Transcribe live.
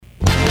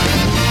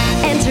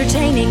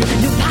entertaining,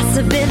 new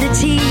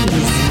possibilities.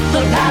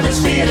 The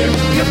Palace Theater,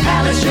 your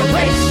palace, your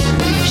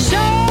place.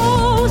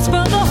 Shows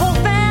for the whole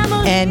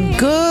family. And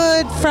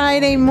good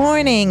Friday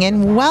morning,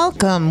 and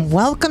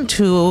welcome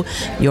to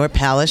Your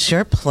Palace,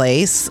 Your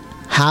Place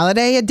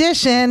Holiday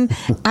Edition,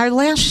 our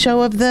last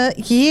show of the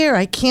year.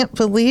 I can't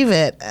believe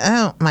it.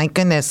 Oh, my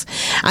goodness.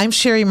 I'm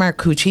Sherry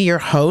Marcucci, your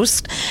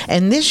host,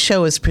 and this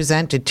show is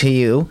presented to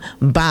you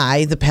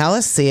by the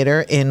Palace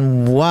Theater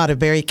in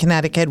Waterbury,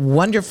 Connecticut.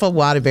 Wonderful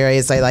Waterbury,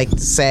 as I like to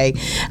say.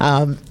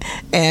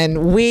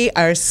 And we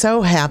are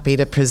so happy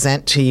to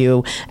present to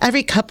you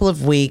every couple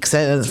of weeks,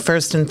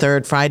 first and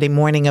third Friday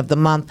morning of the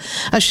month,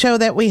 a show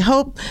that we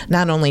hope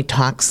not only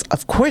talks,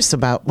 of course,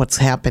 about what's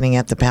happening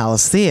at the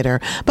Palace Theater,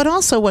 but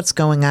also what's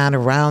going on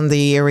around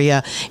the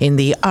area in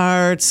the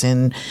arts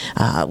and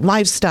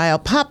lifestyle,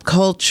 pop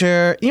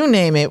culture, you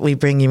name it. We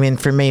bring you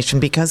information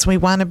because we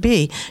want to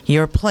be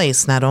your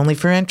place, not only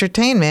for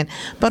entertainment,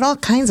 but all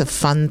kinds of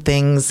fun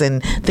things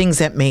and things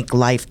that make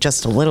life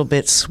just a little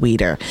bit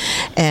sweeter.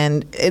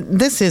 And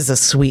this is a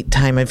sweet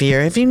time of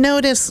year. If you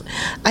notice,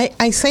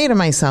 I say to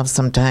myself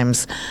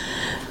sometimes,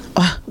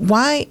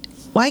 why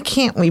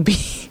can't we be...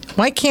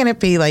 Why can't it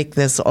be like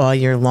this all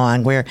year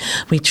long, where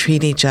we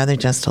treat each other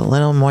just a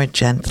little more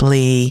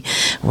gently,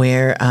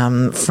 we're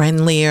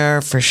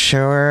friendlier for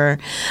sure,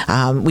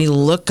 we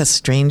look a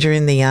stranger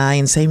in the eye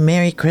and say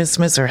Merry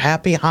Christmas or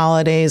Happy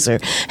Holidays or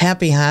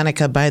Happy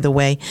Hanukkah, by the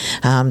way,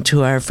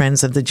 to our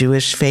friends of the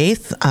Jewish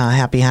faith.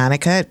 Happy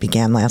Hanukkah. It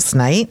began last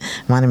night.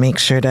 I want to make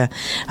sure to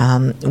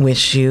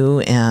wish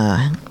you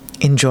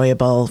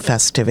enjoyable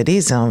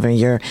festivities over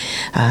your,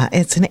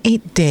 it's an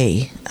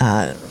 8-day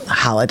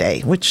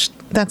holiday, which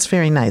that's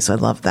very nice. I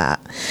love that.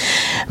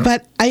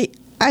 But I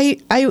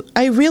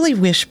really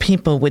wish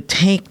people would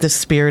take the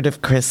spirit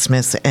of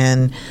Christmas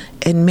and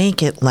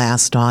make it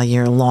last all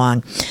year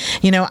long.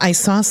 You know, I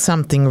saw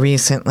something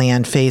recently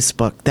on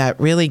Facebook that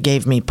really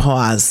gave me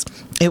pause.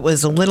 It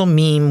was a little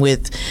meme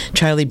with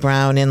Charlie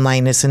Brown and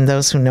Linus, and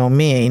those who know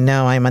me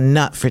know I'm a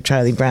nut for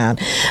Charlie Brown.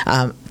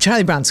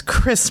 Charlie Brown's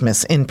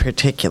Christmas in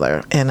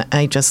particular, and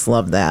I just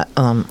love that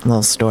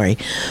little story.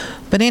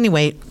 But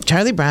anyway,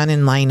 Charlie Brown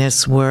and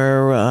Linus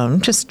were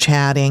just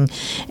chatting,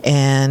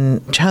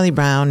 and Charlie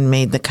Brown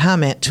made the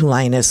comment to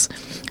Linus,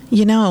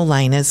 you know,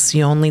 Linus,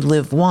 you only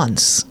live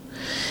once.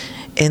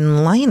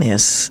 And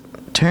Linus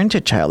turned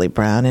to Charlie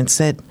Brown and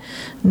said,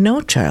 no,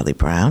 Charlie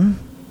Brown,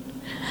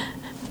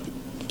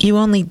 you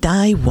only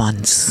die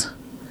once.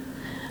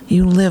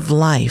 You live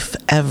life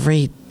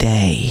every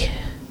day.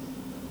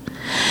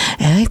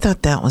 And I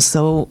thought that was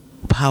so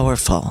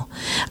powerful.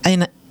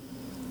 And,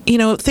 you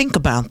know, think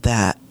about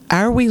that.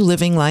 Are we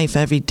living life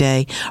every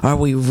day? Are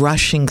we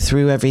rushing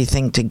through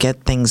everything to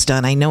get things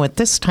done? I know at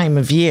this time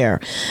of year,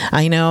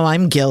 I know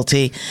I'm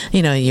guilty.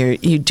 You know,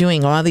 you're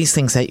doing all these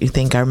things that you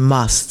think are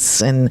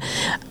musts, and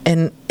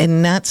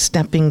not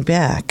stepping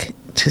back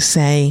to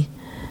say,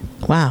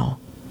 wow,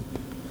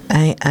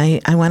 I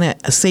want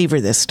to savor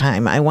this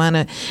time. I want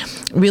to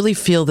really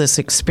feel this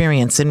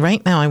experience. And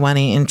right now I want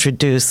to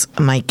introduce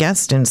my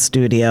guest in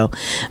studio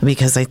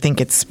because I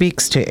think it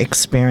speaks to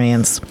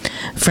experience.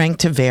 Frank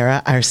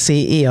Tavera, our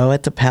CEO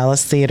at the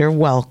Palace Theater.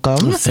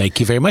 Welcome. Well,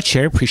 thank you very much,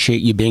 Cher.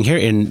 Appreciate you being here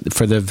and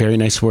for the very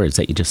nice words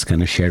that you just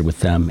kind of shared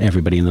with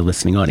everybody in the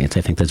listening audience.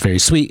 I think that's very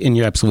sweet, and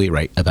you're absolutely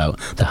right about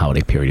the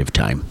holiday period of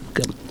time.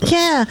 Good.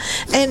 Yeah,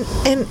 and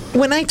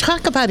when I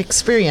talk about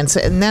experience,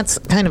 and that's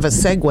kind of a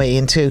segue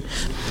into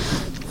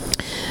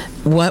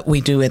what we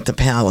do at the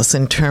Palace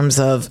in terms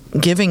of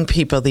giving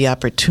people the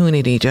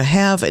opportunity to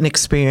have an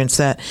experience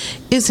that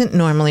isn't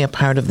normally a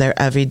part of their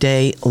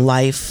everyday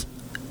life,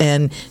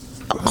 and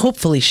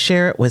hopefully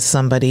share it with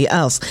somebody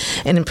else.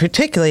 And in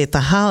particularly at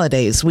the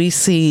holidays, we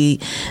see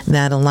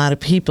that a lot of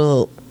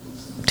people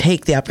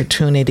take the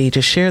opportunity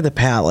to share the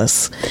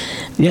Palace.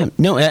 Yeah,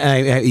 no,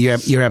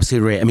 you're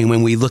absolutely right. I mean,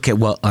 when we look at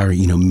what our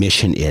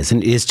mission is,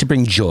 and it is to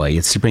bring joy,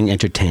 it's to bring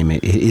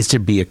entertainment, it is to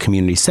be a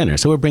community center.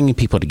 So we're bringing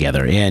people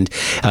together. And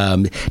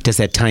does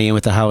that tie in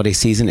with the holiday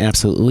season?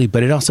 Absolutely.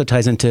 But it also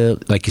ties into,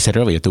 like you said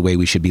earlier, the way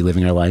we should be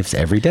living our lives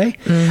every day,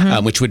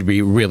 which would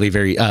be really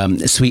very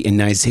sweet and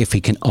nice if we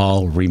can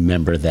all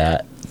remember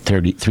that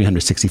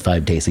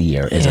 365 days a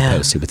year as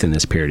opposed to within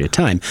this period of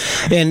time.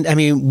 And I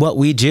mean, what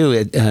we do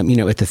at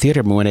the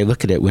theater, when I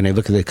look at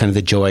the kind of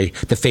the joy,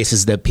 the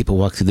faces that people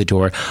walk through the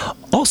door,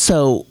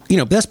 also,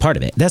 that's part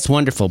of it. That's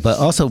wonderful. But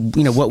also,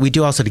 what we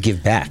do also to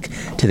give back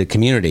to the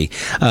community,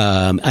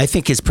 I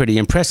think is pretty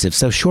impressive.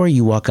 So sure,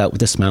 you walk out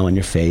with a smile on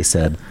your face,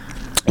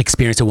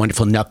 experience a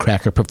wonderful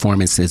Nutcracker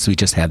performance as we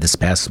just had this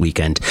past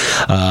weekend,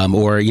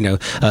 or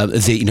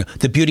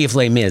the beauty of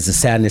Les Mis, the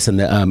sadness and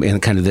the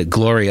and kind of the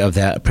glory of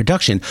that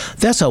production.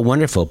 That's all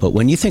wonderful. But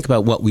when you think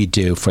about what we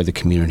do for the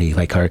community,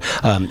 like our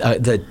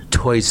the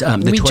toys,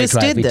 the we toy just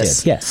drive did we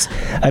this. did, yes.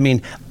 I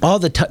mean, all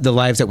the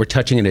lives that we're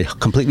touching in a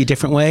completely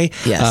different way.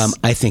 Yes.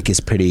 I think is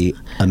pretty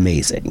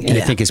amazing, and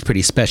I think is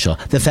pretty special.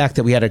 The fact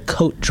that we had a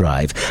coat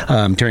drive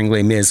during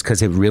Les Mis,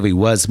 because it really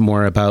was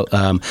more about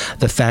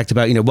the fact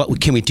about what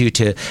can we do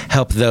to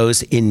help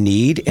those in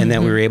need, and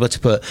that we were able to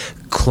put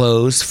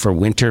clothes for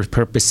winter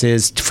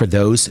purposes for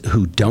those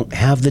who don't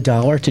have the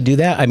dollar to do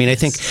that. I mean, I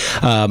think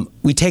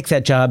we take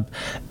that job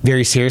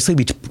very seriously.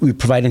 We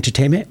provide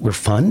entertainment. We're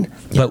fun,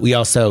 but we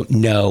also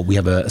know we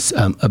have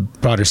a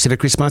broader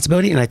civic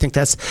responsibility, and I think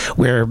that's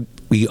where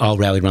we all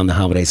rallied around the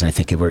holidays, and I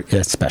think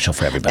it's special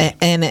for everybody.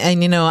 And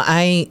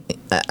I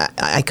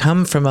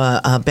come from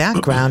a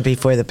background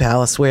before the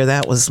Palace where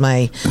that was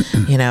my,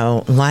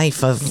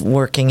 life of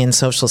working in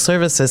social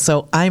services.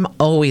 So I'm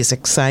always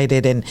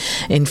excited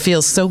and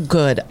feel so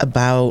good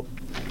about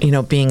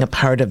being a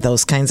part of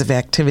those kinds of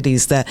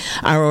activities, that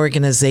our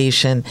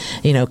organization,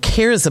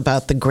 cares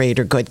about the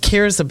greater good,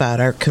 cares about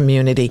our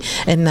community,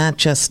 and not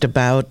just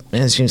about,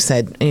 as you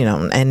said,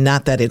 and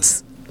not that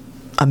it's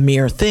a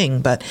mere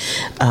thing, but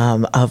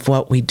of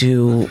what we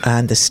do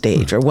on the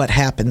stage or what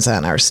happens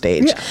on our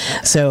stage. Yeah.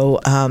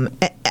 So I'm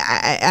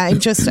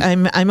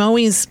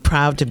always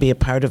proud to be a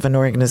part of an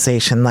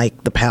organization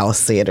like the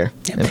Palace Theater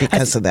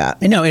because of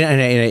that. No,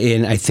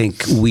 and I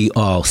think we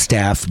all,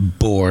 staff,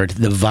 board,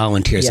 the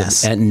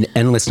volunteers, and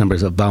endless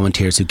numbers of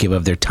volunteers who give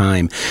of their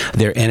time,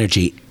 their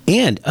energy,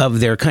 and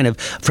of their kind of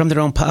from their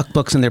own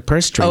pocketbooks and their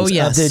purse strings,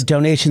 of the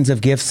donations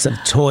of gifts, of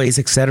toys,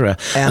 etc.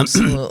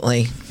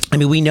 Absolutely. I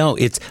mean, we know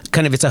it's a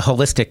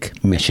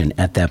holistic mission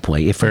at that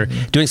point. If we're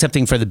doing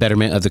something for the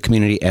betterment of the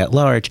community at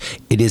large,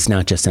 it is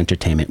not just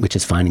entertainment, which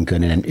is fine and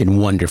good and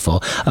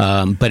wonderful,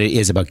 but it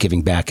is about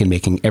giving back and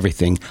making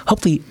everything,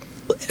 hopefully,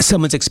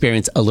 someone's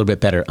experience a little bit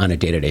better on a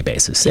day-to-day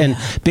basis. And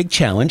big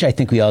challenge. I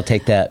think we all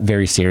take that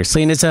very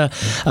seriously. And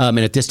and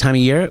at this time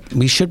of year,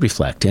 we should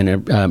reflect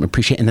and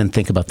appreciate, and then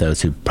think about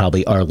those who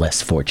probably are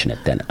less fortunate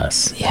than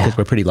us. Because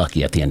we're pretty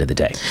lucky at the end of the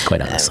day,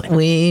 quite honestly.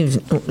 We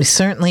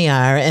certainly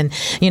are. And,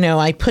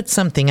 I put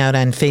something out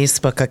on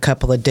Facebook a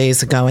couple of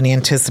days ago in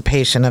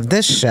anticipation of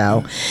this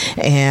show,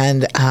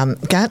 and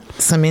got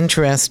some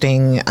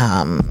interesting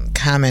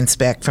comments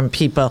back from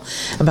people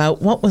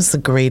about what was the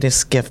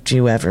greatest gift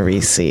you ever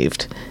received.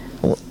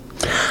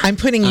 I'm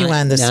putting you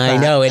on the spot. I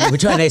know, and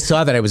I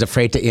saw that. I was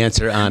afraid to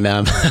answer on.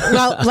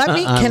 Well,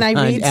 can I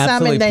read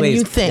some and then please.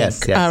 you think?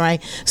 Yes. All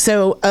right.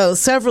 So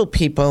several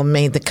people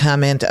made the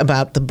comment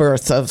about the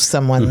birth of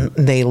someone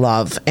they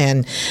love,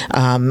 and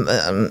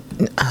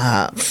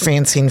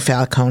Francine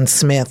Falcone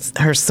Smith,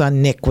 her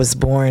son Nick was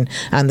born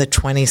on the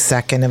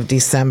 22nd of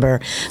December.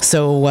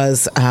 So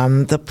was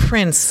the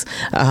prince,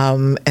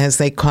 as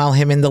they call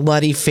him in the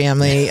Luddy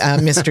family,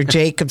 Mr.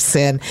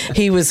 Jacobson.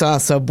 He was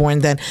also born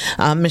then.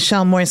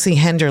 Michelle Morrissey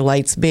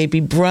Henderlight's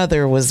baby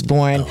brother was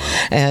born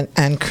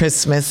on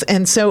Christmas.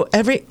 And so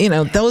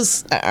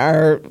those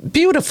are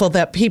beautiful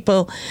that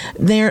people,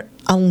 a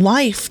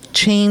life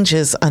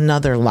changes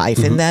another life,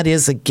 and that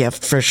is a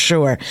gift for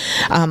sure.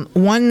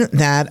 One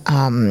that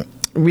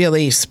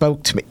really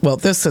spoke to me. Well,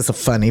 this is a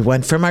funny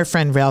one from our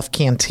friend Ralph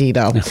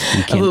Cantito,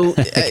 who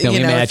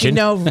if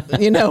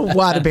you know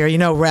Waterbury,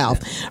 Ralph.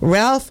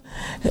 Ralph,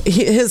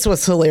 his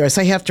was hilarious.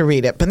 I have to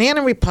read it.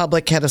 Banana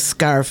Republic had a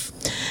scarf,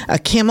 a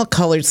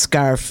camel-colored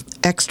scarf,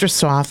 extra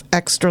soft,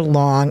 extra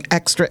long,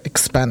 extra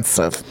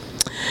expensive.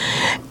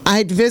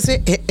 I'd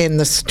visit it in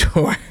the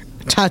store,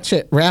 touch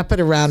it, wrap it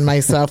around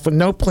myself with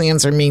no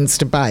plans or means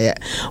to buy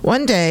it.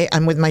 One day,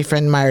 I'm with my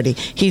friend Marty.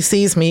 He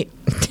sees me,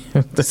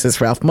 this is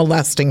Ralph,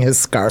 molesting his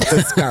scarf.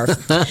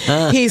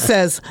 He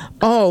says,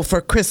 "Oh, for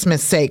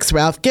Christmas sakes,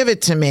 Ralph, give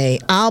it to me.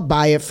 I'll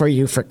buy it for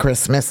you for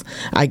Christmas."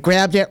 I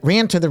grabbed it,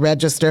 ran to the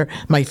register.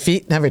 My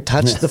feet never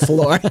touched the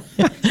floor.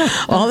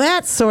 Well,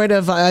 that's sort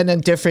of in a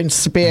different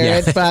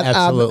spirit,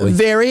 but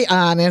very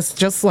honest,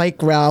 just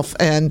like Ralph.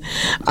 And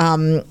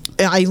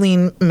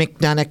Eileen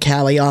McDonough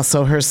Callie,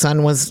 also her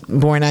son was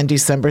born on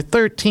December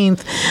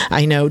 13th.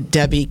 I know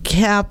Debbie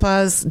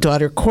Kappa's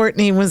daughter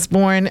Courtney was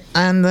born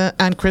on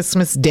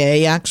Christmas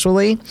Day,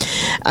 actually.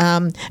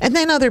 And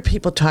then other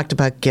people talked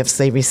about gifts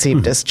they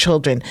received as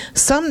children,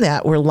 some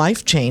that were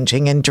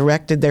life-changing and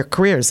directed their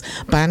careers.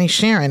 Bonnie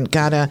Sharon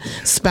got a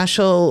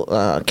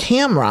special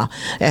camera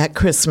at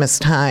Christmas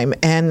time,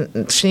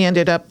 and she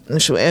ended up,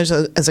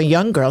 as a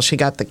young girl, she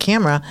got the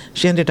camera.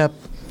 She ended up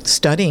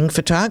studying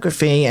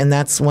photography, and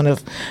that's one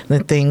of the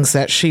things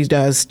that she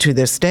does to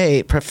this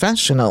day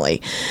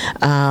professionally.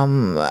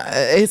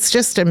 It's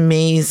just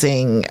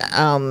amazing.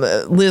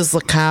 Liz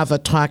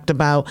LaCava talked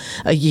about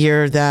a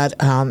year that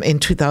in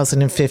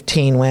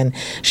 2015 when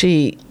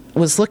she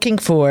was looking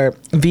for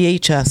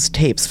VHS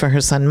tapes for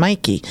her son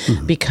Mikey,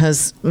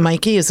 because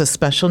Mikey is a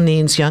special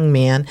needs young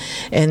man,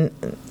 and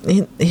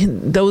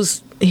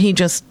he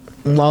just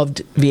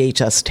loved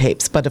VHS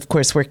tapes, but of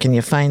course, where can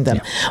you find them?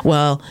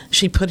 Well,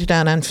 she put it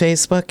out on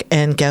Facebook,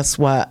 and guess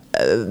what?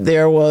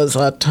 There was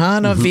a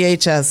ton of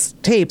VHS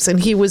tapes,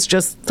 and he was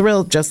just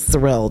thrilled.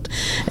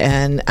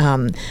 And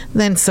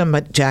then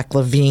Jack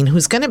Levine,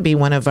 who's going to be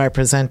one of our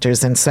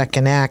presenters in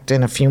Second Act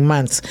in a few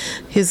months,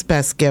 his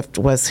best gift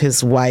was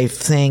his wife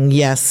saying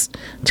yes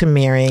to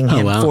marrying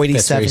him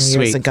 47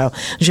 years ago.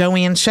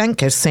 Joanne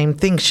Schenker, same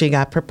thing. She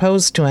got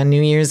proposed to on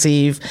New Year's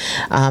Eve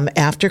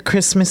after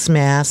Christmas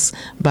Mass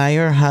by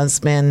her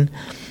husband.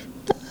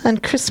 on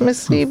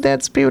Christmas Eve.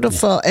 That's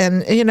beautiful.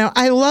 And,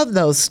 I love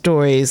those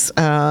stories.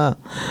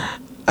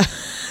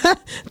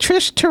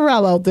 Trish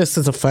Torello, this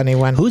is a funny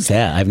one. Who's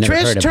that? I've never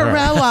heard of her. Trish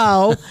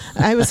Torello,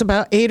 I was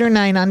about 8 or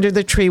 9 under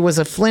the tree, was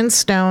a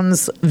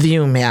Flintstones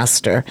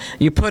Viewmaster.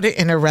 You put it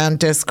in a round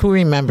disc. Who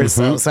remembers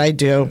those? I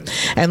do.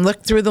 And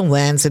looked through the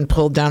lens and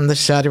pulled down the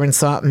shutter and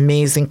saw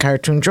amazing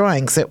cartoon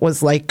drawings. It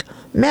was like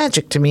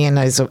magic to me, and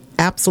I was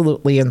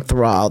absolutely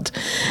enthralled.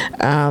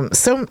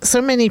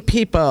 So many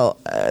people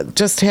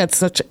just had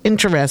such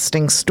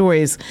interesting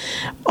stories.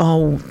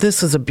 Oh,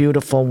 this is a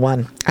beautiful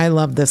one. I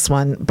love this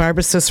one.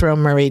 Barbara Cicero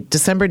Murray,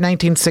 December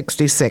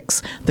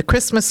 1966. The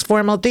Christmas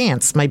formal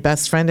dance. My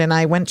best friend and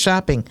I went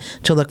shopping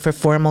to look for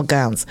formal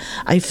gowns.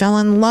 I fell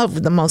in love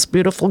with the most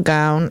beautiful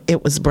gown.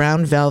 It was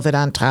brown velvet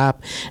on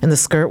top, and the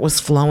skirt was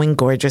flowing,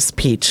 gorgeous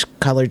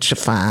peach-colored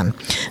chiffon.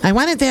 I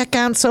wanted that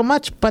gown so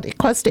much, but it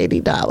cost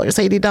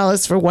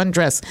 $80 for one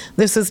dress.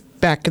 This is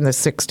back in the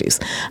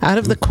 60s. Out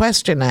of the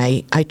question,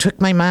 I took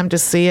my mom to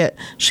see it.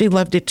 She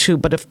loved it too,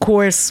 but of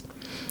course,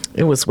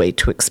 it was way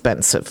too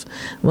expensive.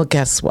 Well,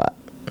 guess what?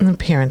 The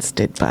parents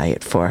did buy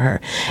it for her.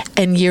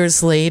 And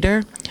years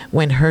later,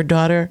 when her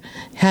daughter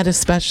had a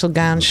special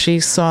gown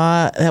she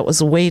saw that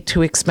was way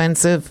too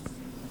expensive,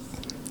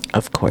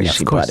 of course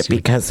she bought it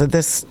because of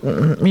this.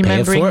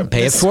 Remembering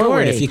pay it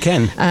forward if you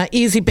can.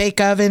 Easy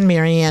Bake Oven,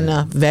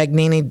 Mariana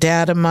Vagnini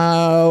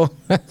D'Adamo.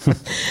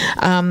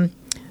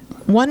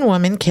 One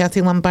woman,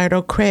 Kathy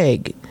Lombardo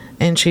Craig,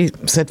 and she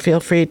said, feel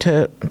free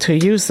to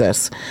use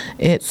this.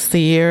 It's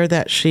the year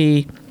that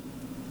she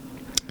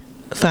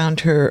found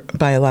her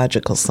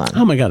biological son.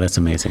 Oh my God, that's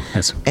amazing.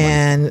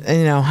 And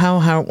how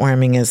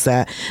heartwarming is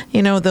that?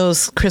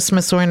 Those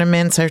Christmas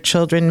ornaments our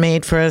children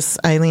made for us.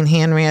 Eileen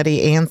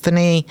Hanratty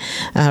Anthony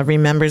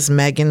remembers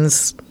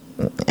Megan's,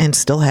 and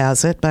still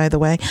has it, by the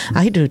way.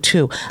 I do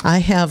too. I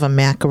have a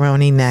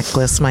macaroni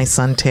necklace my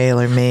son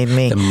Taylor made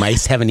me. The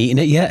mice haven't eaten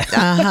it yet.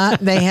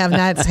 They have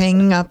not. It's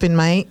hanging up on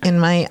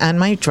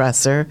my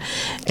dresser,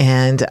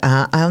 and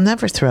I'll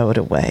never throw it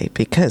away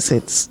because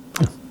it's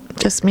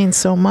just means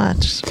so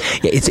much.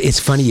 Yeah, it's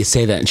funny you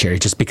say that, Sherry,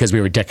 just because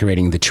we were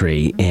decorating the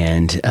tree,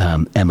 and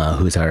Emma,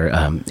 who's our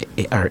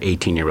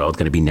 18-year-old,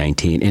 going to be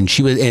 19,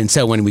 and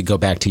so when we go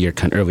back to your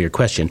earlier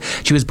question,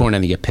 she was born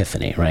on the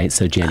Epiphany, right?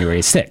 So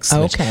January 6th.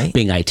 Okay. Which,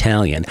 being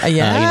Italian,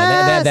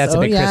 yes. That's a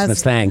big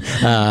Christmas thing.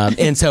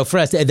 And so for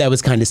us, that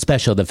was kind of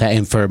special. The fact,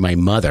 and for my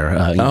mother,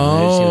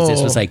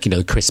 this was like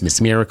the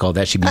Christmas miracle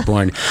that she'd be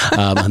born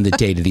on the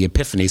date of the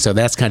Epiphany. So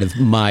that's kind of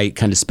my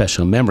kind of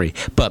special memory.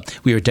 But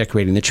we were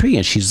decorating the tree,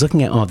 and she's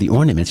looking at all the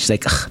ornaments. She's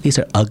like, these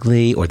are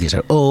ugly, or these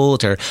are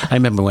old, or I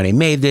remember when I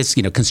made this,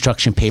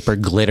 construction paper,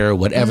 glitter,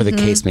 whatever the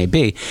case may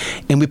be.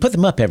 And we put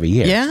them up every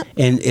year. Yeah.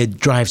 And it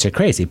drives her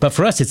crazy. But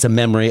for us, it's a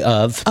memory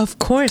of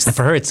course.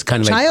 For her, it's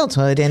kind of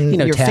childhood like, and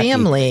your tacky.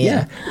 family.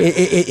 Yeah.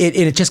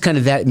 It just kind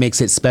of, that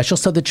makes it special.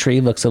 So the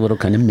tree looks a little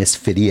kind of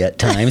misfitty at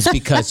times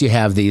because you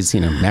have these,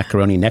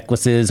 macaroni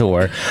necklaces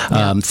or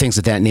things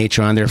of that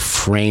nature on there,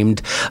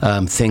 framed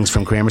things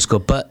from grammar school.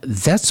 But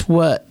that's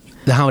what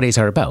the holidays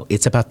are about.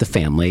 It's about the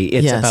family.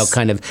 It's about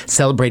kind of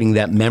celebrating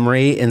that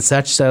memory and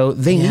such. So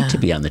they need to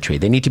be on the tree.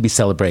 They need to be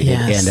celebrated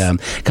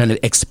and kind of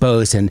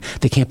exposed. And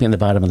they can't be on the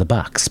bottom of the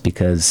box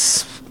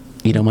because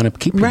you don't want to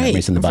keep your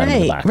memories in the bottom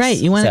of the box. Right.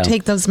 You want to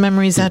take those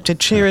memories out to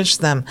cherish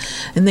them.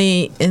 And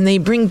they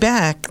bring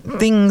back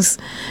things,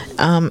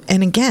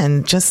 and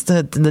again, just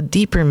the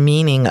deeper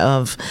meaning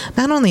of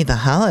not only the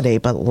holiday,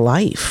 but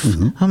life.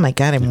 Oh my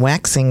God, I'm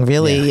waxing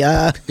really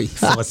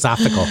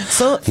philosophical.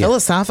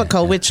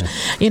 Philosophical, which,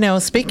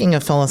 speaking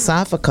of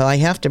philosophical, I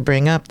have to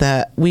bring up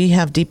that we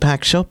have Deepak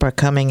Chopra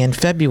coming in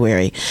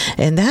February.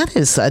 And that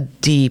is a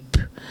deep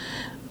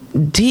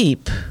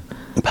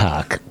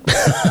Park.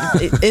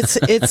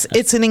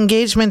 It's an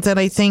engagement that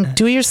I think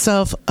give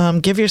yourself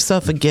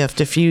a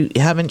gift if you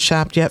haven't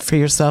shopped yet for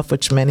yourself,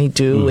 which many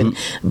do, and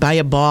buy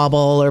a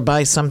bauble or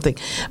buy something.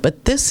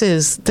 But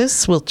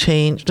this will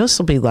change. This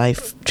will be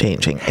life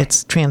changing.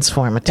 It's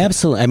transformative.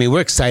 Absolutely. I mean,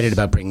 we're excited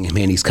about bringing him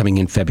in. He's coming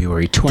in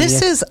February 20th.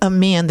 This is a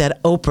man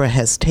that Oprah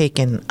has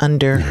taken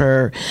under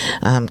her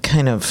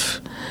kind of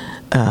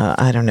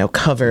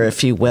cover,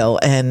 if you will.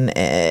 And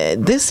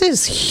this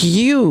is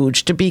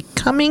huge to be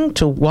coming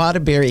to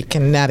Waterbury,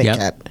 Connecticut.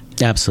 Yep.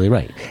 Absolutely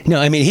right.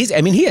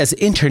 He has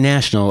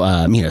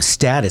international,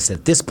 status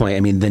at this point.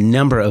 I mean, the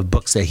number of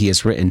books that he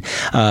has written,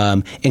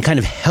 and kind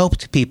of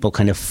helped people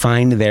kind of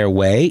find their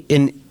way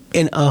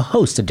in a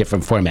host of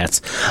different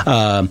formats.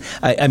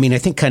 I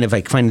think kind of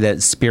like finding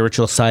that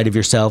spiritual side of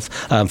yourself,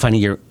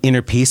 finding your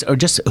inner peace, or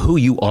just who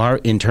you are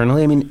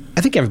internally. I mean,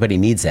 I think everybody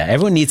needs that.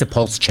 Everyone needs a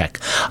pulse check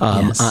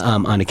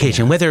on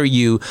occasion. Whether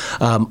you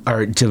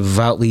are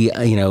devoutly,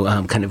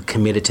 kind of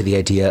committed to the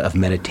idea of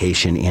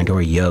meditation and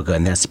or yoga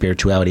and that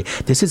spirituality.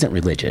 This isn't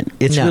religion.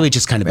 It's really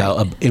just kind of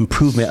about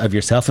improvement of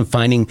yourself and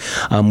finding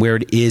where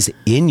it is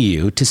in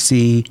you to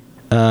see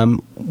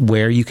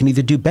where you can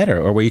either do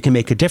better or where you can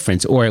make a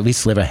difference or at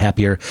least live a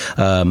happier,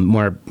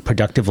 more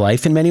productive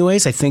life in many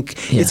ways. I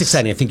think it's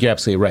exciting. I think you're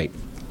absolutely right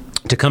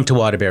to come to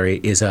Waterbury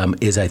is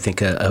I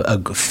think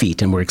a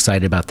feat, and we're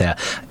excited about that.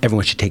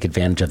 Everyone should take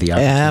advantage of the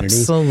opportunity,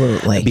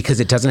 absolutely, because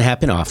it doesn't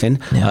happen often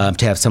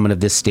to have someone of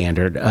this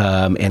standard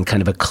and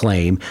kind of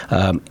acclaim,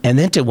 and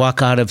then to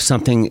walk out of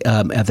something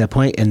at that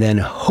point, and then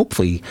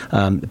hopefully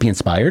be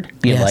inspired,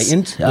 be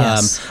enlightened,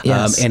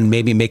 and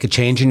maybe make a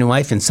change in your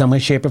life in some way,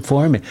 shape, or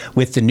form.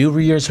 With the New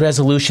Year's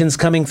resolutions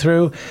coming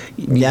through,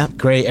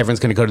 great. Everyone's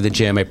going to go to the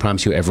gym. I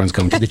promise you, everyone's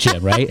going to the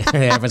gym, right?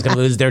 Everyone's going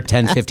to lose their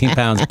 10, 15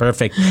 pounds.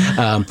 Perfect.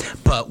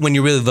 But when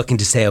you're really looking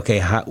to say,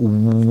 okay,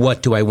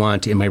 what do I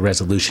want in my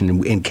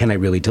resolution, and can I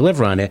really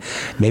deliver on it?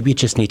 Maybe you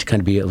just need to kind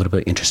of be a little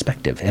bit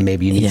introspective, and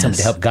maybe you need someone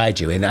to help guide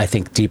you. And I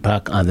think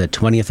Deepak on the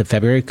 20th of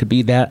February could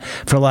be that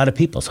for a lot of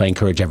people. So I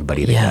encourage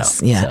everybody to go.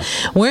 So.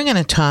 We're going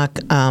to talk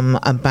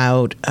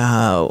about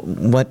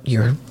what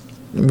your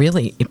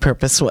really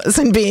purpose was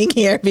in being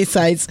here,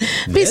 besides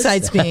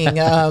being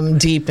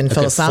deep and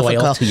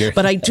philosophical.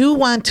 But I do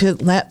want to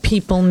let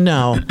people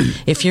know,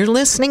 if you're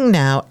listening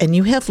now and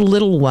you have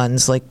little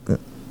ones like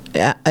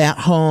at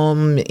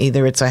home,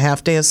 either it's a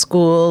half day of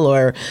school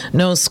or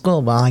no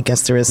school. Well, I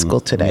guess there is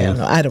school today.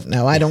 I don't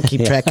know. I don't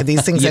keep track of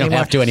these things anymore. You don't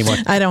have to anymore.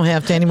 I don't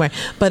have to anymore.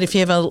 But if you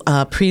have a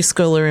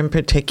preschooler in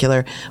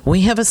particular,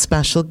 we have a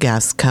special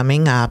guest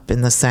coming up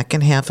in the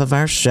second half of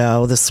our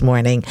show this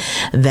morning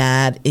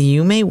that they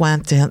may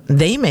want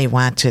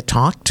to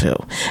talk to,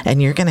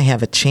 and you're going to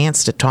have a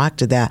chance to talk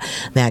to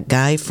that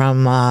guy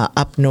from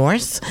up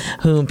north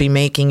who will be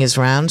making his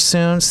rounds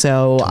soon.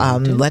 So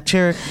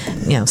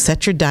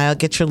set your dial,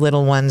 get your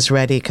little ones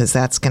ready, because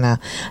that's going to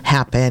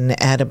happen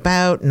at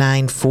about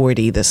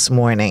 9:40 this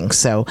morning.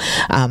 So,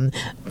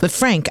 but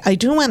Frank, I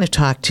do want to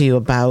talk to you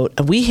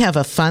about, we have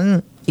a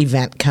fun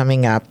event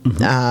coming up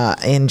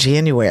in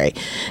January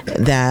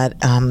that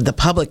the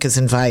public is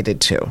invited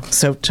to.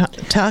 So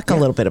talk a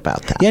little bit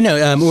about that.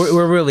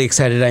 We're really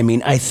excited. I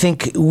mean, I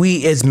think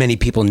we, as many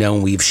people know,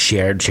 and we've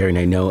shared, Sherry and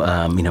I know,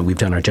 we've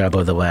done our job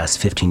over the last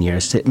 15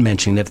 years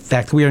mentioning the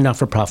fact that we are a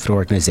not-for-profit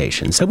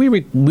organization. So we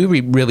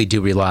really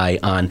do rely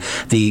on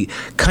the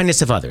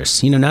kindness of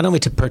others, not only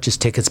to purchase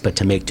tickets, but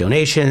to make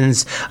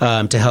donations,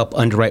 to help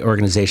underwrite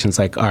organizations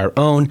like our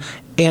own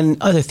and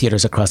other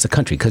theaters across the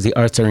country, because the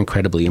arts are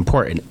incredibly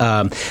important.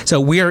 So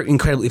we are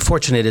incredibly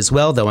fortunate as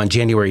well, though, on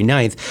January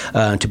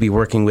 9th, to be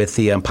working with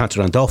the Ponte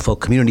Randolfo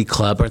Community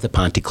Club, or the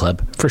Ponte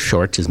Club for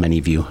short, as many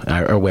of you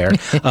are aware.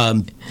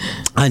 On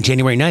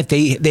January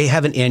 9th, they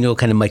have an annual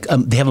kind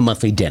of they have a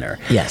monthly dinner.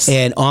 Yes.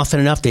 And often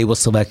enough, they will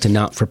select a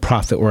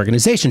not-for-profit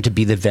organization to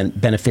be the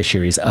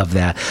beneficiaries of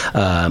that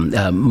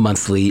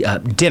monthly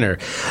dinner.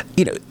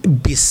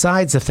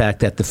 Besides the fact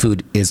that the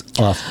food is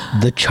off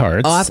the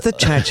charts.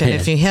 And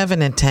if you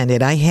haven't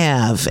attended, I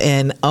have,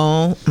 and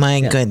oh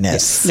my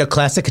goodness.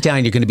 Classic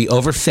Italian, you're going to be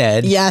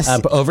overfed. Yes.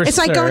 It's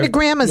like going to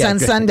Grandma's on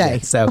Sunday.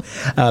 So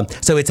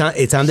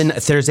it's on the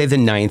Thursday the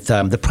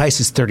 9th. The price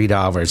is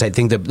 $30. I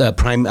think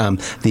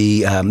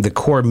the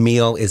core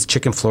meal is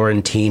chicken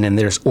Florentine, and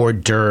there's hors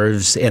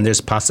d'oeuvres, and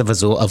there's pasta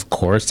fazool, of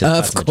course.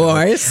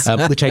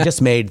 Which I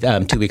just made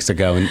 2 weeks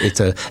ago, and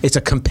it's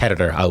a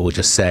competitor, I will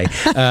just say.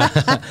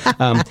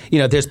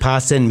 There's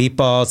pasta and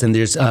meatballs, and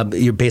there's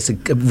your basic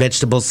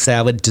vegetables,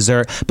 salad,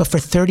 dessert, but for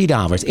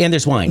 $30, and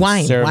there's wine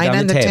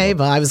on the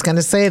table. I was going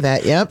to say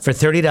that. Yep. For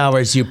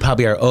 $30, you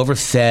probably are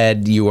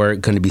overfed. You are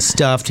going to be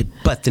stuffed.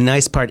 But the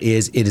nice part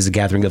is, it is a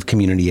gathering of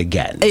community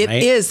again. It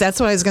is. That's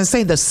what I was going to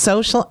say. The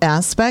social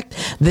aspect.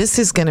 This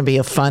is going to be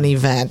a fun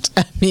event.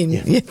 I mean,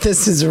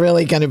 this is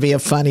really going to be a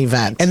fun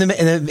event.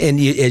 And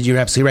you're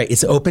absolutely right.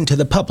 It's open to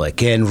the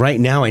public. And right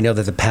now, I know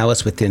that the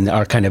Palace, within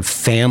our kind of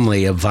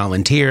family of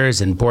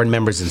volunteers and board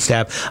members and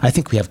staff, I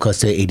think we have close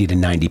to 80 to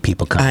 90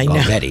 people coming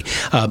already.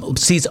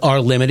 Seats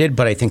are limited,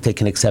 but I think they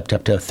can accept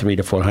up to 300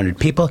 to 400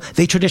 people.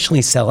 They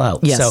traditionally sell out.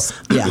 Yes. So,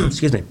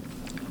 excuse me.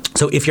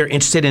 So if you're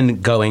interested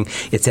in going,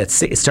 it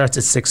starts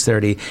at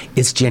 6:30.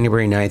 It's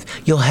January 9th.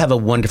 You'll have a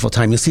wonderful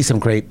time. You'll see some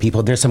great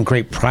people. There's some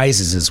great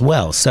prizes as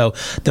well. So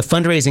the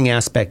fundraising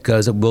aspect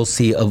goes, we'll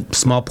see a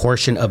small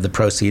portion of the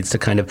proceeds to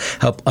kind of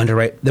help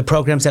underwrite the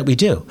programs that we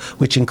do,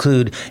 which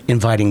include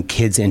inviting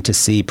kids in to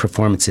see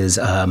performances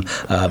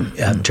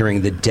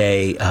during the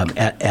day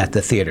at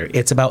the theater.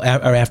 It's about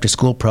our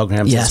after-school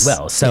programs as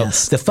well. So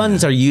the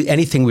funds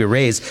anything we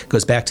raise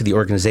goes back to the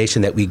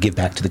organization that we give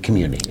back to the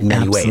community in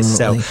many ways.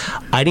 So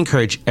I'd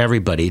encourage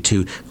everybody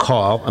to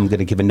call. I'm going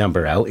to give a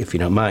number out, if you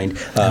don't mind.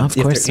 If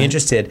they're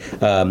interested,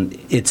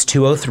 it's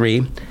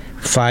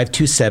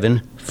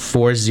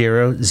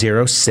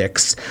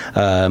 203-527-4006,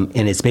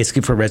 and it's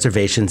basically for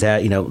reservations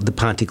at the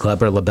Ponte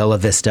Club or La Bella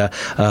Vista.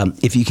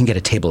 If you can get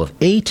a table of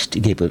 8,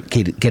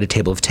 get a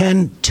table of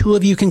 10, 2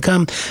 of you can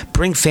come.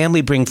 Bring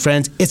family, bring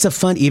friends. It's a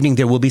fun evening.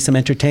 There will be some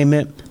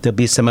entertainment. There'll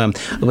be some a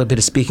little bit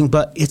of speaking,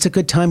 but it's a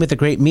good time with a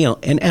great meal.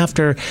 And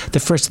after the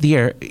first of the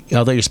year,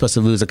 although you're supposed to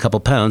lose a couple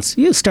pounds,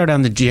 you start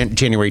on the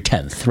January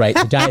 10th, right?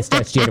 The diet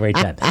starts January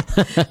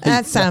 10th.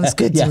 That sounds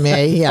good to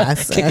me.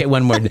 Yes. Kick it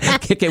one more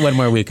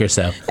week or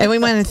so. And we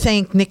want to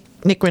thank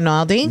Nick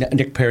Rinaldi.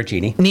 Nick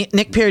Perugini.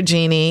 Nick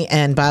Perugini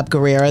and Bob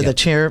Guerrero, the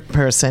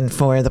chairperson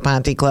for the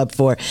Ponte Club,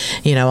 for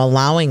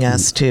allowing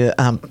us to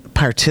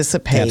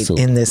participate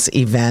in this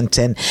event.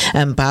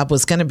 And Bob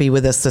was going to be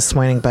with us this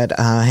morning, but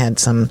had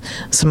some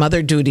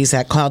other duties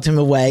that called him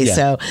away. Yeah.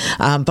 So,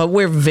 but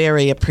we're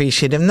very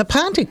appreciative. And the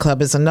Ponte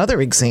Club is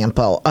another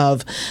example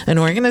of an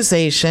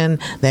organization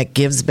that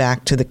gives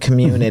back to the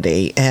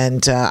community.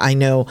 And I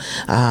know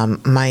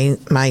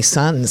my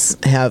sons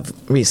have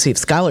received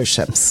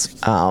scholarships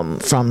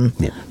from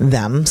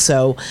them.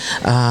 So,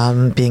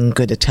 being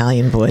good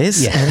Italian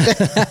boys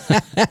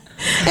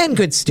and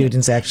good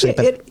students, actually.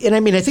 And I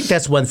mean, I think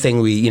that's one thing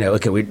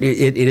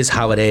it is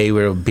holiday.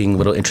 We're being a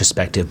little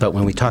introspective, but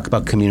when we talk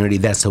about community,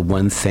 that's the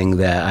one thing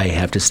that I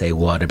have to say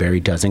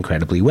Waterbury does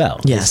incredibly well.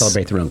 Yes. They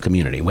celebrate their own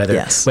community,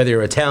 whether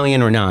you're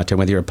Italian or not, or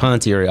whether you're a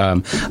Ponte or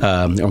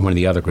one of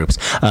the other groups.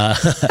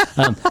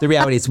 The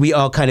reality is we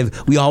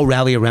all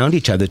rally around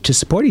each other to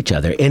support each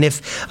other. And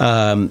if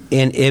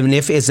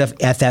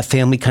at that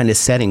family kind of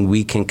setting,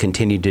 we can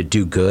continue to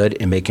do good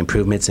and make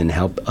improvements and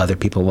help other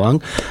people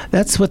along,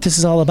 that's what this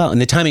is all about.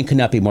 And the timing could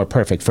not be more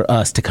perfect for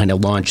us to kind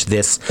of launch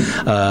this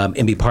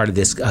and be part of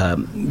this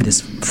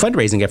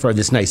fundraising effort,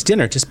 this nice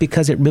dinner, just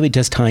because it really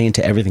does tie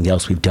into everything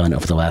else we've done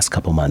over the last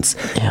couple months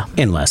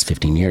and the last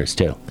 15 years,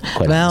 too.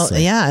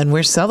 And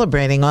we're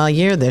celebrating all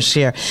year this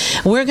year.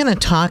 We're going to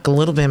talk a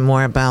little bit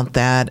more about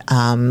that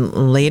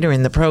later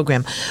in the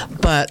program.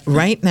 But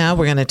right now,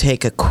 we're going to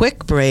take a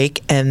quick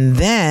break, and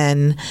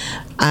then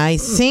I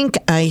think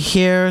I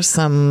hear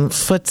some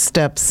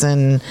footsteps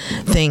and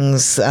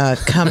things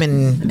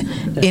coming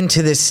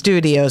into the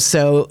studio.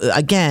 So,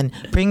 again,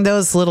 bring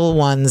those little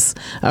ones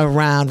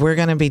around. We're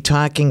going to be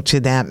talking to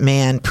that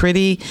man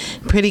pretty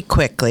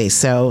quickly,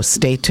 so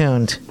stay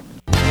tuned.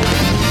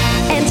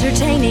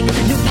 Entertaining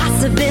new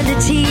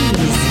possibilities.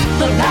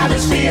 The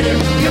Palace Theater,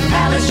 your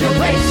palace, your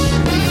place.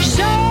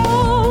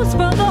 Shows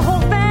for the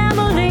whole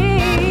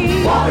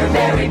family.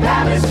 Waterbury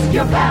Palace,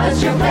 your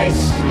place.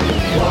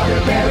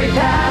 Waterbury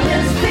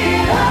Palace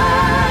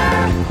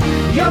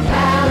Theater, your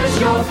palace,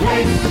 your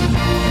place.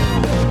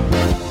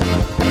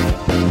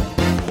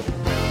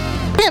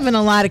 We're having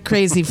a lot of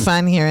crazy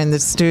fun here in the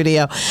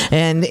studio,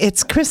 and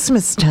it's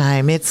Christmas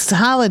time, it's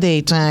holiday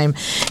time,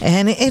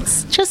 and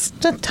it's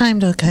just a time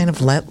to kind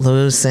of let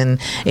loose and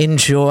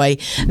enjoy.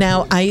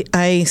 Now,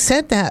 I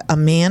said that a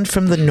man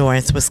from the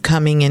north was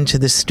coming into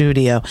the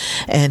studio,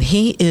 and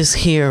he is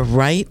here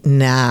right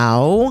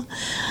now.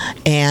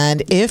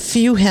 And if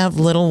you have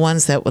little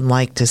ones that would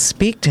like to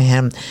speak to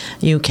him,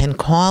 you can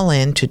call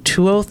in to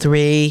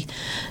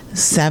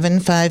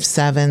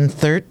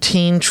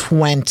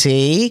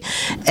 203-757-1320,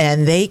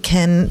 and they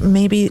can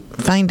maybe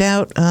find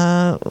out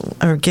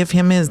or give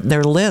him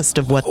their list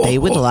of what they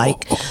would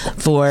like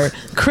for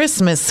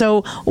Christmas.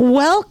 So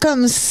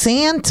welcome,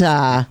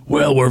 Santa.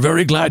 Well, we're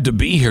very glad to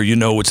be here.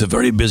 It's a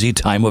very busy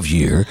time of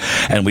year,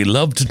 and we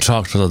love to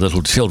talk to the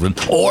little children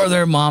or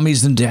their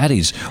mommies and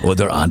daddies or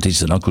their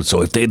aunties and uncles.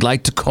 So if they'd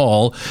like to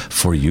call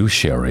for you,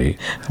 Sherry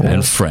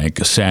and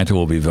Frank, Santa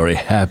will be very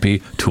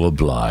happy to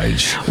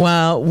oblige.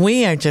 Well,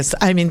 we are just,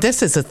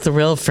 this is a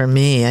thrill for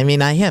me.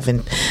 I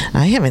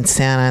haven't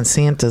sat on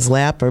Santa's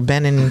lap or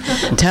been in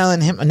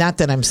telling him, not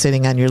that I'm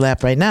sitting on your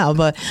lap right now,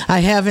 but I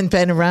haven't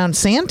been around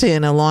Santa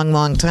in a long,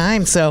 long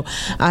time. So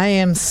I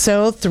am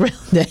so thrilled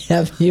to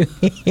have you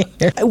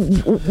here.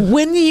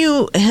 When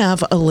you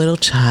have a little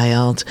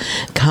child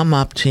come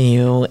up to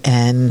you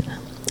and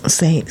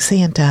say,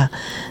 Santa,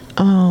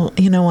 I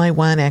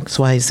want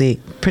XYZ,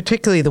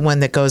 particularly the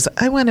one that goes,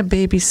 I want a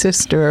baby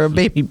sister or a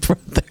baby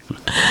brother.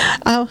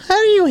 How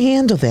do you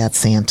handle that,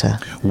 Santa?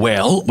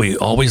 Well, we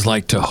always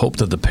like to hope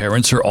that the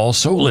parents are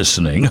also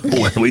listening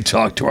when we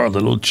talk to our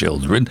little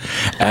children.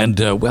 And,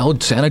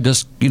 Santa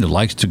just,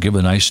 likes to give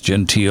a nice,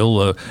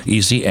 genteel,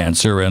 easy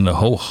answer and a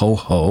ho, ho,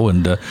 ho.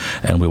 And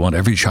we want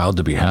every child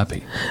to be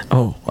happy.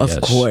 Oh,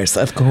 of course.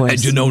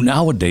 And,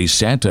 nowadays,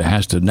 Santa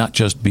has to not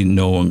just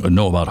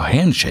know about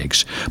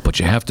handshakes, but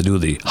you have to do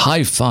the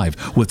high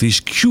five with these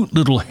cute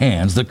little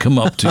hands that come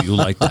up to you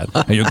like that.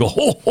 And you go,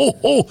 ho, ho,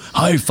 ho,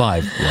 high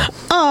five. Yeah.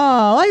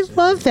 Oh, I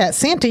love that.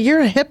 Santa,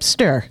 you're a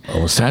hipster.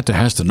 Oh, Santa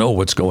has to know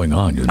what's going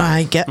on.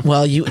 I get,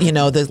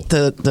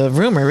 the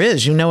rumor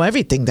is you know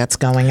everything that's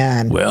going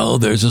on. Well,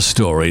 there's a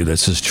story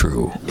this is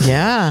true.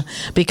 Yeah,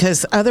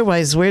 because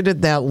otherwise, where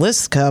did that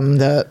list come?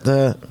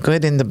 The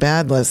good and the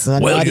bad list. The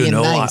naughty and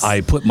nice.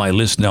 I put my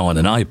list now on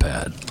an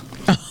iPad.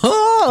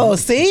 Oh,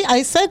 see,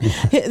 I said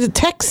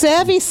tech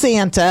savvy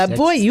Santa.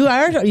 Boy, you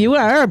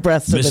are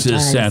abreast of the times.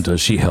 Mrs. Santa,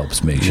 she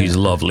helps me. She's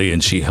lovely,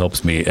 and she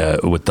helps me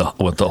with the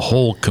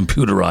whole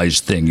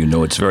computerized thing.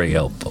 It's very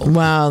helpful.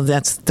 Well,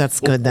 that's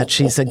good that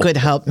she's a good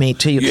helpmate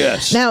to you.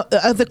 Yes. Now,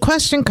 the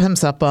question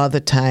comes up all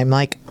the time,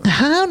 like,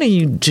 how do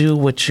you do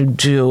what you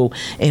do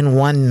in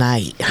one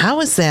night?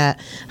 How is that?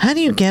 How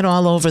do you get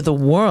all over the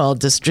world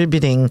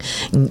distributing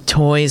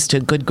toys to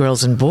good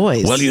girls and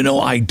boys?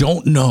 Well, I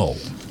don't know.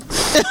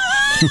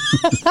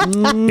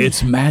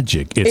 It's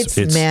magic. It's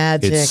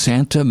magic. It's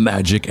Santa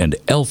magic and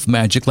elf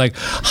magic. Like,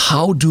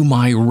 how do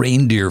my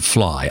reindeer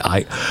fly?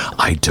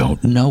 I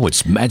don't know.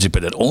 It's magic,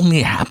 but it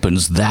only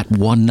happens that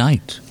one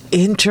night.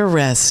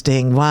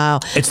 Interesting. Wow.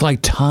 It's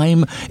like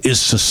time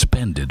is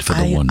suspended for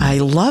the one night. I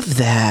love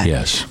that.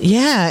 Yes.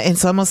 Yeah,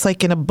 it's almost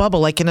like in a bubble,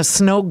 like in a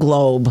snow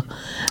globe,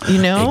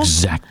 you know?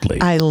 Exactly.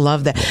 I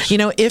love that. Yes. You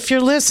know, if you're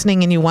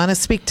listening and you want to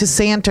speak to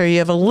Santa, or you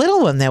have a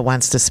little one that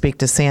wants to speak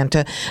to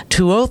Santa,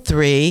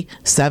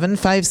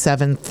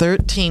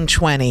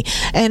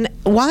 203-757-1320. And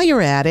while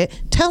you're at it,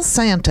 tell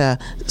Santa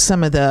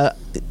some of the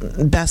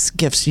best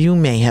gifts you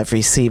may have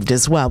received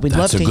as well. We'd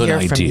That's love a to good hear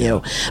from idea.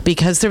 you,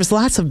 because there's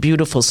lots of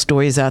beautiful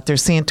stories out there.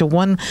 Santa,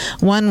 one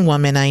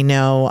woman I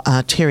know,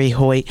 Terry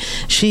Hoyt,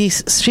 she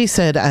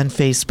said on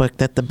Facebook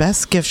that the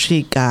best gift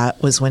she got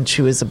was when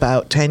she was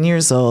about 10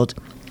 years old.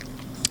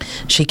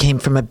 She came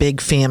from a big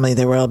family.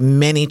 There were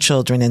many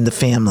children in the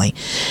family.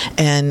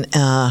 And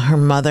her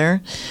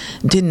mother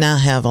did not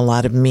have a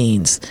lot of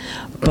means.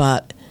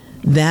 But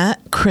that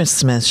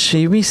Christmas,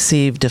 she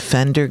received a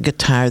Fender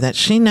guitar that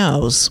she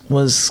knows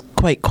was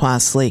quite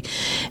costly.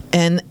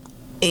 And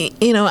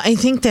you know, I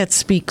think that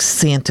speaks,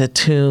 Santa,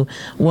 to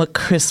what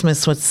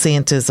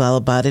Santa is all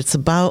about. It's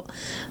about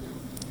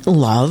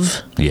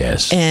love.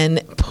 Yes.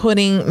 And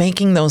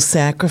making those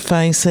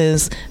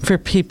sacrifices for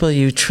people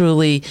you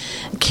truly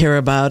care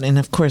about, and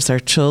of course our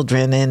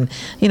children. And,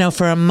 you know,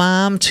 for a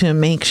mom to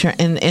make sure,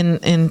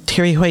 and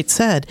Terry Hoyt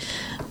said,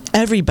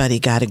 everybody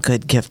got a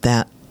good gift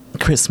that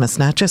Christmas,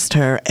 not just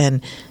her.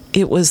 And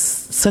it was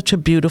such a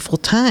beautiful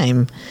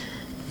time.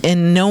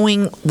 And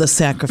knowing the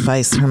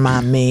sacrifice her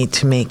mom made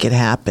to make it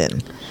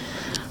happen,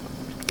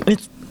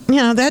 it's, you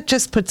know, that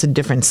just puts a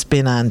different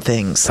spin on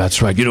things. That's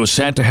right. You know,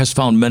 Santa has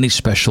found many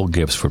special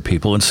gifts for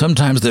people, and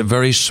sometimes they're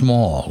very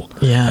small.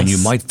 Yes. And you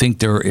might think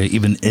they're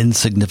even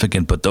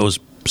insignificant, but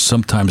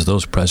sometimes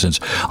those presents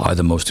are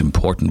the most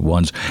important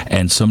ones,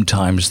 and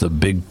sometimes the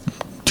big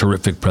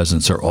terrific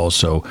presents are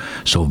also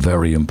so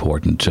very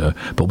important.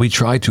 But we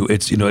try to.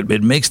 It's, you know,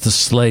 it makes the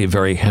sleigh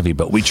very heavy,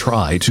 but we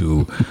try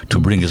to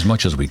bring as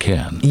much as we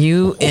can.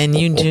 You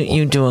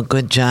do a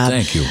good job.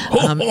 Thank you.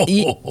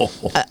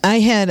 I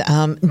had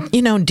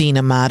you know, Dean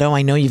Amato.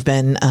 I know you've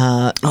been.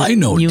 I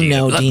know you Dean.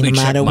 know Let Dean me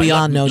check Amato. my- We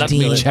all know let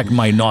Dean. me check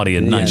my naughty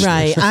and nice.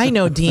 Right. I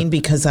know Dean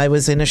because I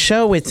was in a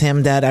show with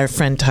him that our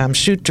friend Tom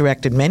Shute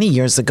directed many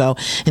years ago.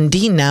 And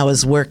Dean now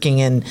is working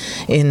in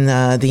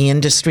the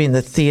industry, in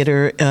the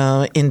theater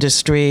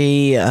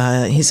industry.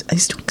 He's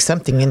doing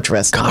something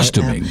interesting.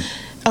 Costuming. Right now.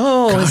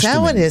 Oh, is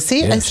that what it is? See,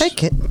 Yes. I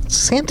said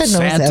Santa knows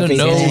Santa everything.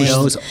 knows. He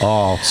knows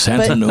all.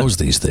 Santa But- knows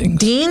these things.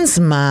 Dean's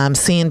mom,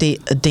 Sandy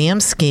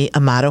Adamski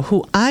Amato,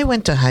 who I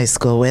went to high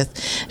school with,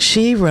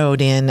 she wrote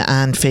in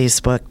on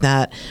Facebook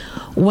that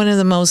one of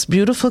the most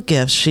beautiful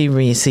gifts she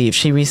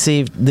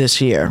received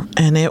this year,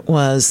 and it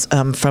was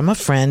from a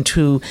friend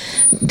who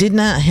did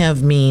not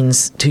have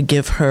means to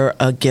give her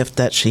a gift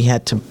that she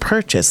had to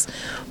purchase.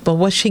 But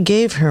what she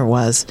gave her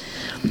was,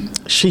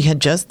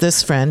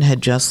 this friend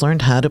had just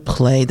learned how to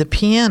play the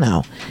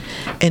piano.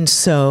 And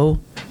so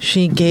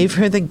she gave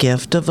her the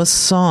gift of a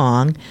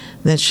song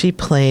that she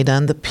played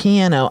on the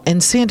piano.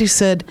 And Sandy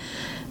said,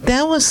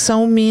 that was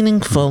so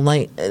meaningful,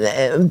 like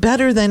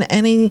better than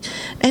any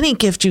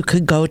gift you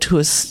could go to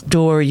a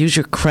store, use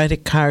your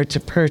credit card to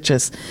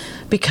purchase,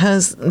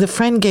 because the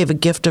friend gave a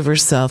gift of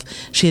herself.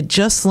 She had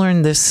just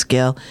learned this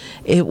skill.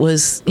 It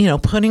was, you know,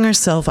 putting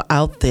herself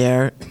out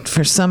there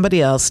for somebody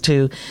else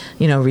to,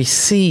 you know,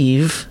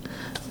 receive.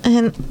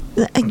 And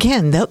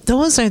again,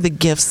 those are the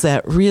gifts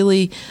that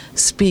really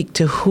speak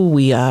to who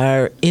we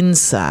are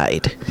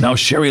inside. Now,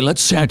 Sherry, let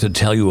Santa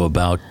tell you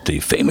about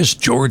the famous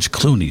George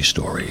Clooney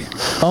story.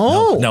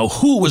 Oh. Now,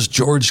 who was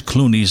George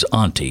Clooney's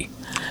auntie?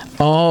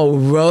 Oh,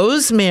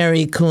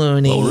 Rosemary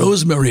Clooney. Well,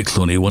 Rosemary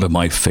Clooney, one of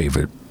my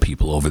favorite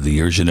people over the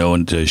years, you know,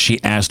 and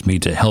she asked me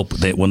to help.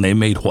 When they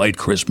made White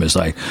Christmas,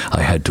 I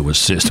had to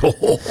assist.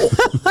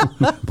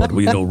 But,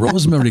 you know,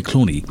 Rosemary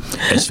Clooney,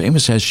 as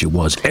famous as she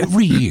was,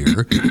 every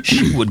year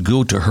she would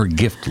go to her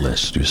gift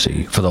list, you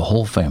see, for the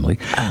whole family,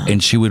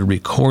 and she would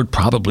record,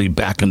 probably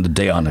back in the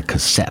day, on a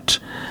cassette,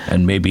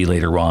 and maybe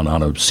later on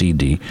a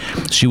CD.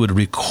 She would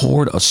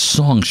record a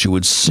song. She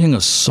would sing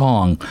a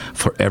song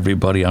for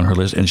everybody on her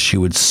list, and she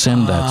would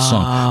send that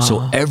song.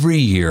 So every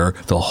year,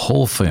 the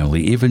whole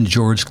family, even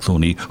George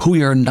Clooney, who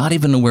we are not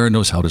even aware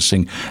knows how to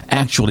sing,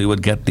 actually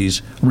would get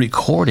these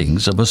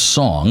recordings of a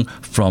song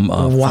from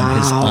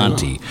his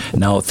auntie.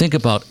 Now, think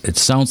about, it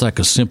sounds like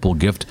a simple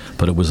gift,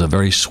 but it was a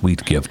very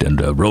sweet gift. And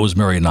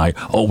Rosemary and I,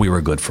 we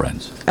were good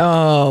friends.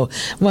 Oh,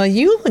 well,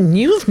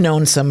 you've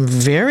known some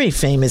very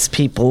famous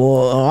people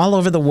all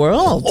over the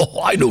world. Oh,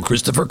 I know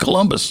Christopher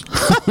Columbus.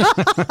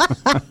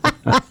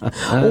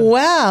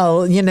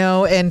 Well, you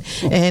know, and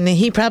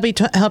he probably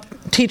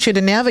helped teach you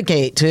to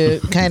navigate to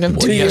kind of.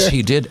 Well, yes,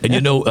 he did. And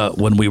you know,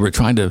 when we were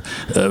trying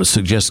to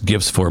suggest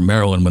gifts for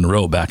Marilyn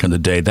Monroe back in the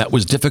day, that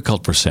was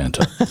difficult for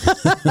Santa.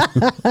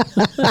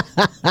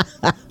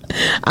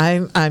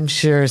 I'm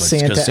sure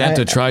Santa. Because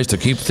Santa tries to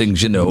keep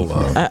things, on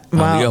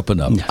the up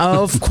and up.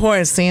 Of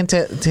course,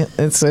 Santa.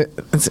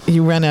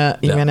 You run a.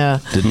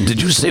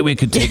 Did you say we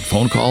could take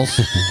phone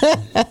calls?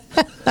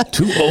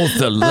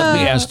 203. Let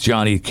me ask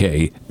Johnny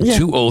K.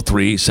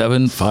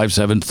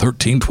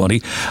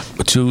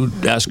 203-757-1320 to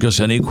ask us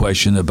any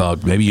question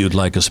about maybe you'd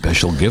like a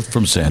special gift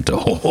from Santa,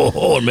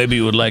 or maybe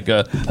you would like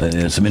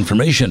some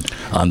information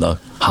on the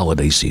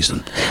holiday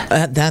season.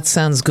 That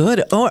sounds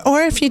good.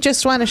 Or if you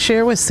just want to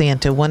share with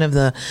Santa one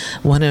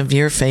of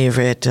your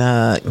favorite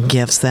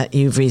gifts that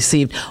you've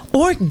received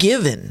or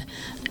given.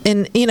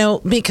 And,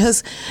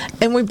 because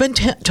we've been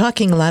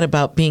talking a lot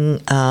about being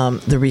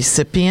the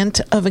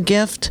recipient of a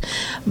gift,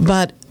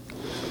 but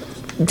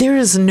there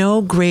is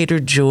no greater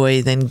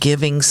joy than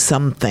giving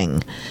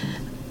something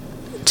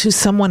to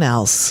someone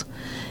else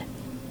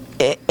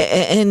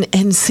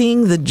and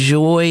seeing the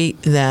joy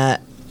that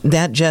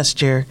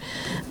gesture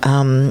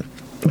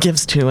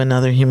gives to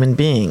another human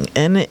being.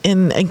 And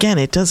again,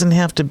 it doesn't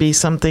have to be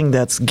something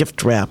that's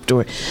gift wrapped,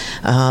 or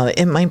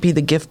it might be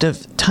the gift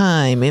of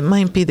time. It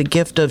might be the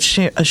gift of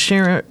a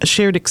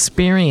shared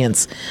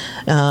experience,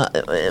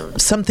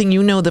 something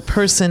the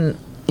person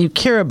you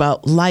care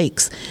about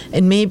likes,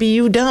 and maybe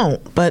you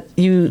don't, but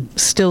you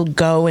still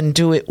go and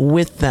do it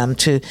with them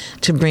to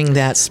bring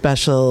that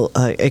special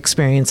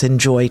experience and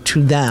joy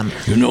to them.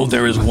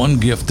 There is one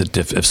gift that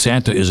if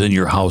Santa is in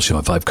your house,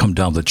 if I've come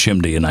down the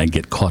chimney and I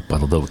get caught by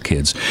the little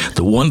kids,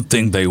 the one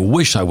thing they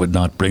wish I would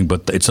not bring,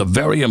 but it's a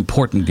very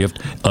important gift,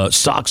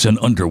 socks and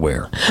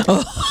underwear.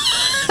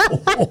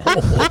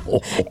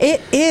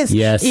 It is.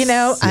 Yes.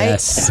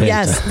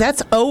 Yes,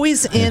 that's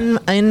always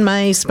in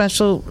my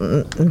special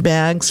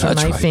bags for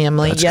That's my right.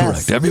 family. That's yes.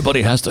 correct.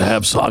 Everybody has to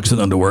have socks and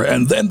underwear,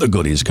 and then the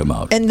goodies come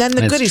out. And then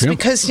the That's goodies, true.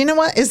 because you know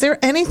what? Is there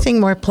anything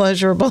more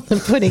pleasurable than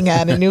putting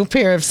on a new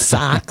pair of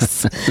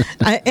socks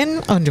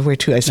and underwear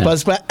too, I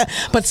suppose?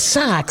 But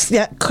socks,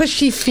 that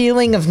cushy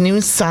feeling of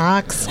new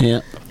socks.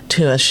 Yeah.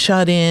 To a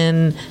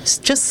shut-in,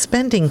 just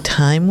spending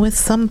time with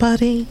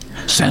somebody.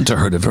 Santa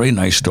heard a very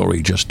nice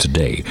story just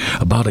today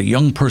about a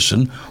young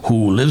person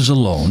who lives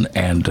alone,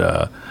 and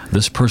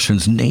this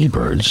person's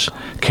neighbors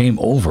came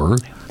over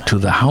to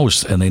the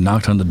house, and they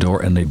knocked on the door,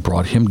 and they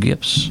brought him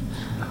gifts.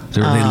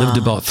 They lived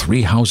about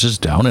 3 houses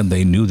down, and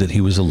they knew that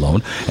he was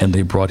alone, and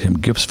they brought him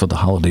gifts for the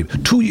holiday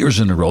 2 years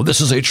in a row. This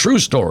is a true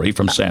story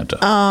from Santa.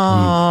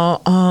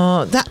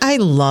 I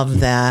love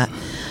that.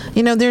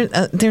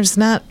 There's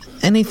not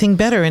anything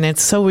better, and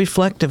it's so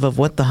reflective of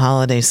what the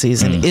holiday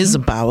season is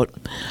about,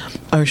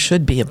 or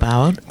should be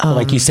about.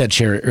 Like you said,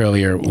 Sherry,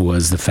 earlier,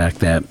 was the fact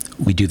that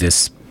we do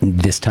this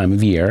time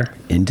of year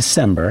in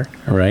December,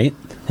 right?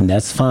 And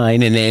that's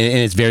fine, and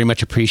it's very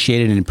much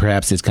appreciated, and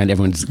perhaps it's kind of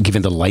everyone's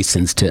given the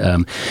license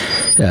to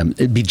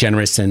be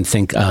generous and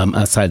think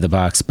outside the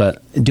box.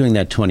 But doing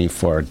that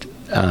 24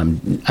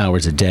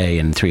 hours a day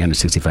and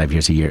 365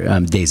 days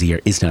a year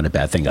is not a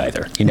bad thing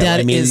either.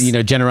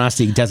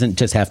 Generosity doesn't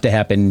just have to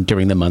happen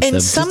during the month of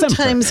December. And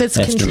sometimes it's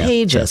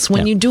contagious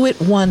when you do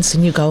it once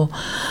and you go,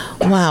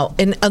 wow.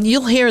 And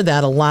you'll hear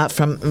that a lot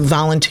from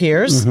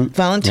volunteers. Mm-hmm.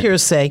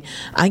 Volunteers say,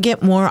 I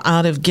get more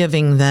out of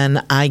giving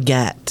than I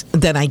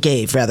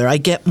gave. I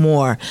get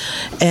more.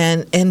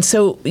 And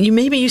so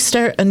you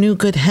start a new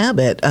good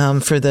habit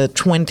for the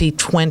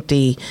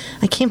 2020.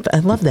 I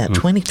love that,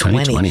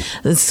 2020.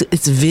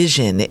 It's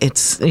vision.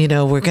 It's,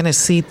 we're going to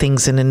see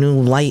things in a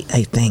new light,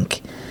 I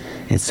think.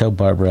 And so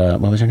Barbara,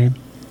 what was her name?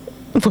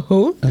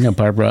 Who? Oh, no,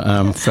 Barbara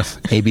from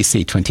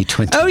ABC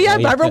 2020. Oh, yeah,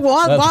 Barbara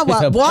Walters.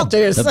 Barbara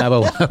Walters.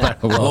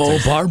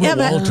 Barbara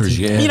Walters,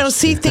 yes.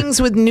 See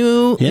things with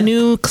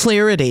new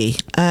clarity.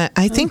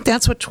 I think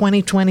that's what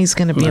 2020 is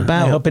going to be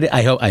about. I hope it is.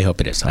 I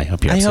hope it is. I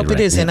hope you're absolutely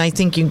right. And I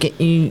think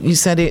you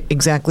said it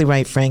exactly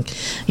right, Frank.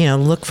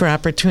 Look for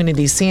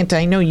opportunities. Santa,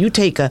 I know you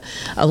take a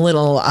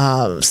little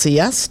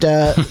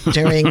siesta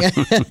during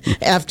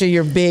after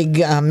your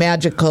big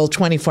magical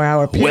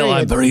 24-hour period. Well,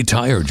 I'm very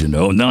tired, and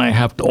then I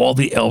have all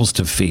the elves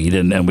to feed,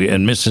 and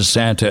Mrs.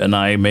 Santa and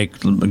I make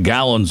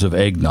gallons of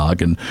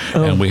eggnog, and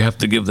we have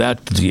to give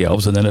that to the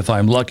elves, and then if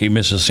I'm lucky,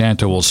 Mrs.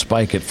 Santa will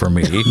spike it for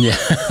me. Yeah.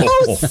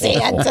 Oh,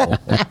 Santa!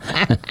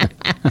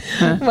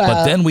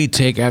 But then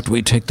after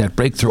we take that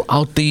break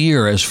throughout the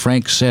year, as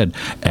Frank said,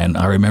 and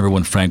I remember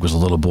when Frank was a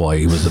little boy,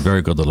 he was a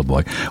very good little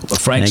boy.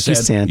 Frank Thank you,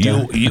 said,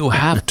 Santa. you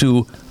have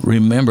to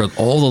remember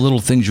all the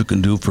little things you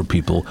can do for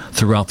people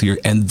throughout the year,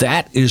 and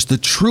that is the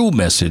true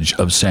message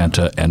of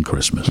Santa and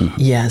Christmas.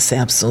 Yes,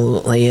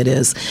 absolutely, it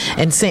is.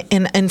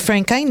 And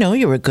Frank, I know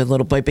you're a good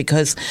little boy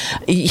because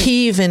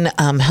he even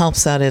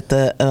helps out at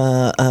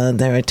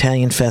their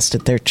Italian fest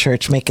at their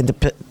church, making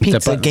the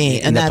pizza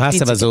game and the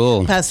pasta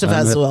fazool. Pasta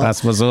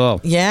fazool.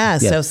 Yeah.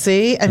 So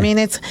see, I mean,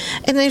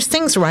 there's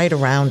things right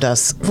around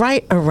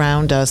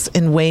us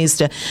in ways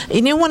to.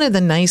 One of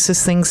the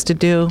nicest things to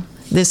do.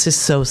 This is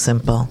so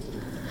simple.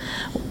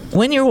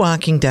 When you're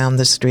walking down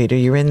the street or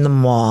you're in the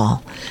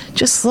mall,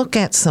 just look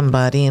at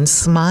somebody and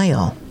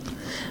smile.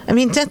 I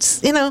mean,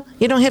 that's, you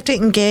don't have to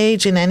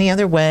engage in any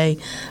other way.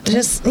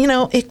 Just,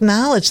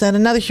 acknowledge that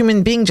another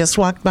human being just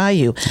walked by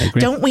you.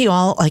 Don't we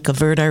all like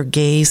avert our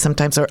gaze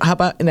sometimes? Or how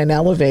about in an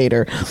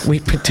elevator? We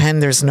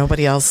pretend there's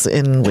nobody else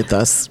in with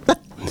us.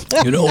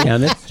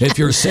 If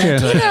you're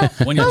Santa,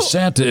 when you're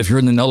Santa, if you're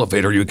in an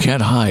elevator, you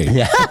can't hide.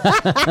 Yeah.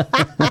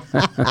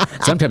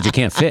 Sometimes you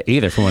can't fit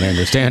either, from what I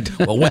understand.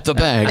 Well, with the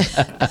bag,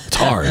 it's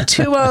hard.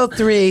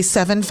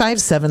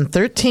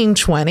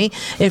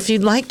 203-757-1320. If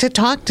you'd like to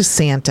talk to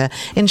Santa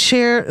and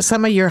share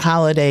some of your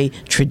holiday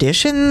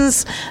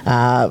traditions,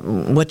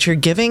 what you're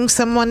giving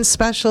someone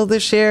special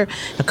this year.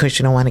 Of course,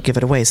 you don't want to give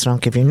it away, so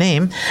don't give your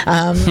name.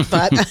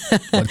 But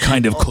what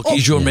kind of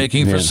cookies you're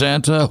making for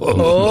Santa?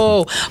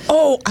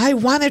 I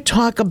want to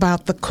talk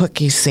about the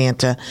cookies,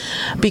 Santa,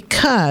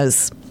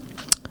 because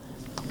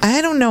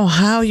I don't know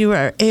how you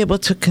are able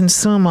to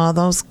consume all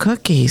those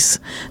cookies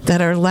that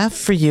are left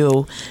for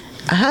you.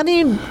 How do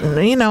you,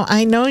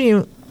 I know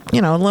you,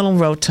 a little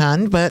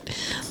rotund, but,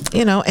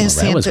 as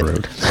Santa. That was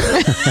rude.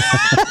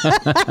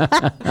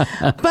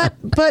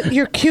 But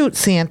you're cute,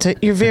 Santa.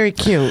 You're very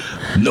cute.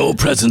 No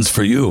presents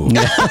for you.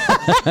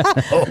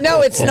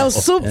 No, it's no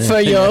soup for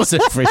you. So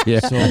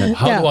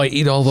how do I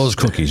eat all those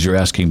cookies? You're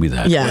asking me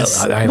that.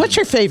 Yes. Well, what's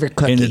your favorite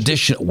cookie? In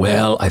addition,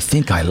 I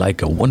think I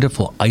like a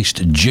wonderful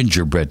iced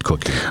gingerbread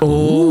cookie.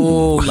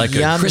 Ooh, like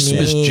yummy. A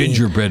Christmas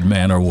gingerbread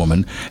man or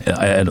woman.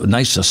 A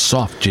nice,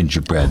 soft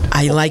gingerbread.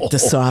 I like the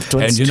soft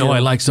ones, and too. I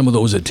like some of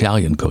those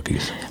Italian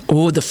cookies.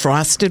 Oh, the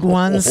frosted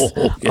ones.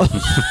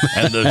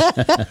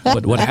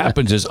 But what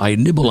happens is I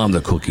nibble on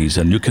the cookies,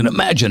 and you can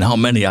imagine how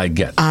many I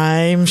get.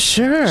 I'm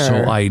sure.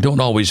 So I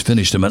don't always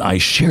finish them, and I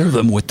share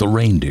them with the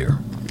reindeer.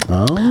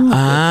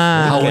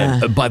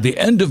 Oh. By the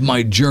end of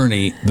my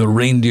journey, the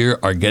reindeer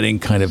are getting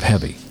kind of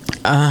heavy.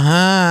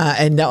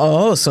 And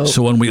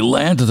so when we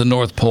land at the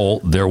North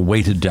Pole, they're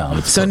weighted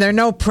down. So they're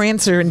no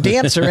Prancer and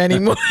Dancer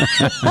anymore.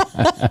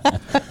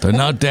 They're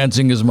not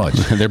dancing as much.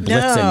 They're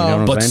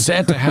blitzing. But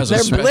Santa has a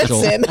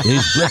special.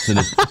 He's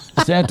blitzing.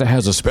 Santa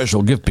has a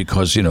special gift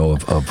because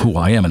of who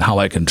I am and how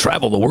I can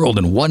travel the world.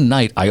 And one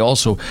night, I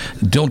also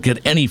don't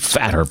get any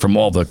fatter from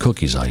all the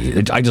cookies I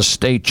eat. I just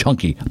stay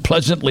chunky,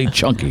 pleasantly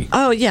chunky.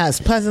 Oh yes,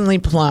 pleasantly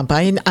plump.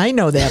 I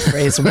know that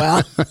phrase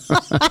well.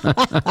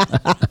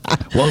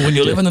 Well, when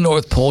you live in the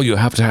North Pole, you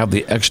have to have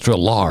the extra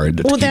lard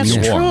to keep that's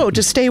you warm. true.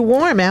 To stay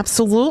warm,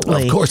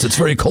 absolutely. Of course, it's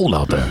very cold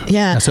out there.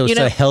 Yeah. So it's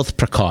a health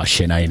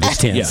precaution, I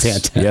understand, Yes,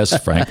 Santa. yes,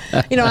 Frank.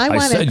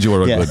 I said you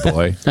were a good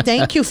boy.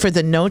 Thank you for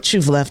the notes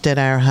you've left at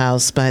our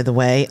house, by the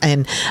way.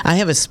 And I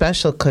have a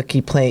special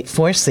cookie plate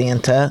for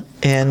Santa.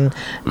 And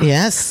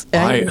yes,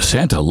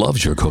 Santa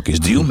loves your cookies.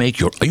 Do you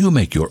make your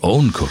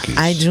own cookies?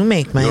 I do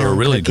make my own cookies. You're a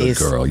really good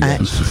girl.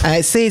 Yes.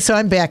 I see. So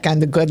I'm back on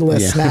the good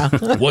list now.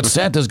 What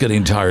Santa's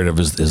getting tired of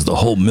is the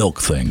whole milk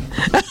thing.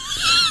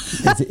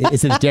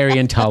 Is it dairy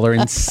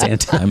intolerance,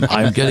 Santa?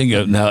 I'm getting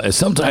it now.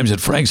 Sometimes at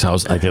Frank's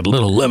house, I get a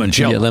little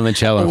limoncello. Yeah,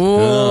 limoncello.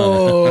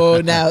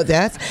 Oh, now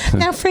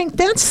Frank,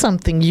 that's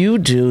something you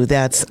do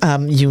that's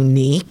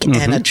unique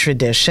and a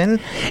tradition.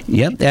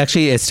 Yep,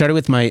 actually, it started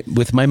with my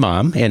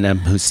mom, and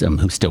who's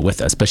still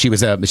with us. But she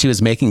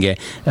was making it,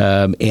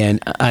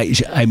 and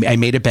I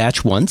made a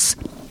batch once.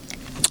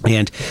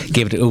 And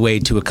gave it away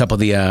to a couple of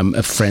the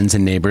friends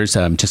and neighbors,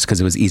 just because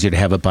it was easier to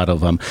have a bottle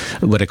of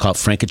what I call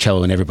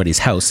Francacello in everybody's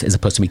house, as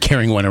opposed to me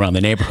carrying one around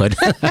the neighborhood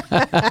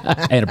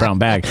in a brown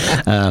bag.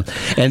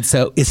 And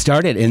so it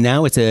started, and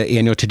now it's an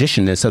annual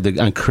tradition. So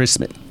on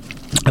Christmas,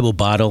 I will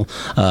bottle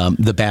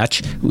the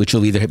batch, which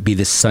will either be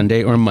this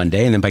Sunday or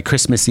Monday, and then by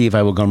Christmas Eve,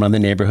 I will go around the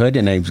neighborhood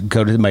and I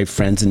go to my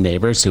friends and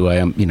neighbors who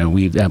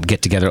we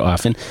get together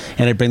often,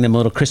 and I bring them a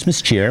little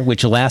Christmas cheer,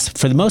 which lasts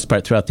for the most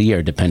part throughout the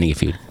year, depending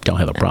if you don't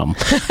have a problem.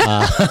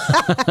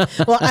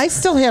 Well, I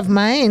still have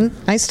mine.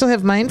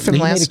 From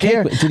last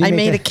year. I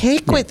made a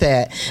cake with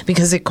it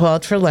because it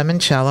called for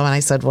limoncello, and I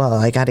said, "Well,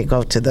 I got to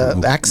go to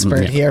the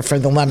expert here for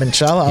the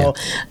limoncello,"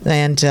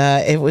 and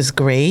it was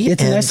great.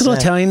 It's a nice little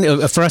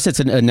Italian. For us, it's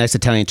a nice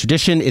Italian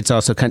tradition. It's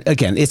also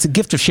it's a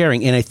gift of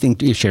sharing, and I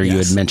think Sherry, you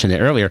had mentioned it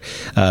earlier.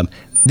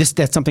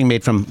 That's something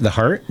made from the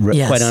heart.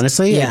 Quite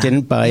honestly, I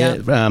didn't buy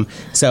it.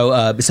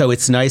 So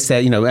it's nice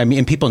that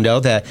and people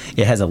know that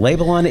it has a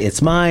label on it.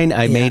 It's mine.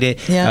 I made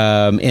it.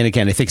 And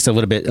again, I think it's a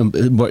little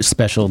bit more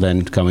special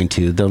than going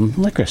to the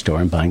liquor store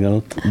and buying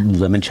a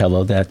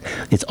limoncello that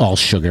it's all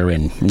sugar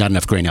and not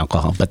enough grain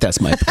alcohol. But that's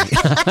my point.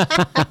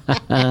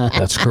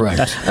 That's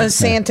correct.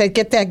 Santa,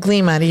 get that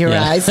gleam out of your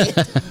eyes.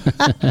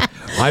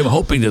 I'm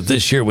hoping that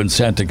this year, when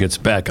Santa gets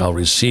back, I'll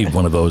receive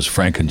one of those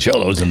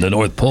Frankencellos in the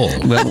North Pole.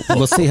 Well,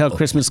 we'll see how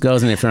Christmas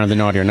goes, and if you're on the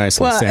naughty or nice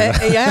list, Santa.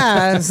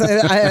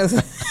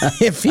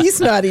 If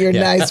he's naughty or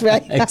nice,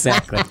 right?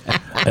 Exactly.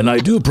 And I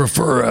do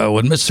prefer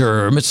when Mr.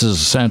 or Mrs.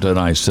 Santa and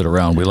I sit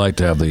around, we like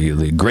to have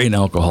the grain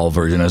alcohol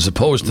version as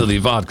opposed to the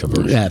vodka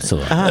version.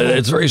 Absolutely.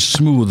 It's very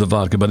smooth, the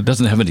vodka, but it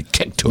doesn't have any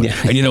kick to it.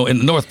 Yeah. And in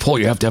the North Pole,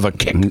 you have to have a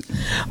kick.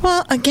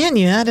 Well, again,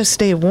 you got to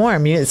stay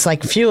warm. It's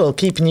like fuel,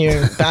 keeping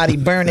your body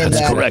burning.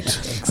 That's correct.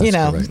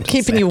 That's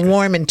keeping you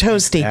warm and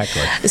toasty.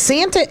 Exactly.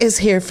 Santa is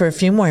here for a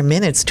few more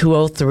minutes.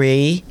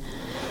 203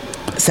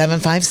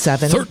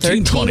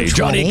 757-1320.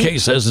 Johnny K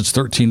says it's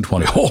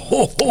 1320.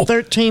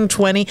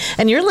 1320.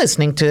 And you're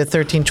listening to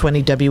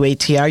 1320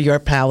 WATR, Your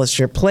Palace,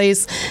 Your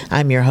Place.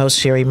 I'm your host,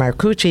 Sherry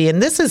Marcucci,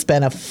 and this has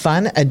been a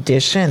fun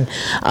edition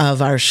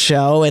of our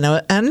show and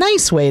a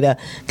nice way to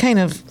kind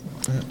of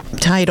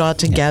tie it all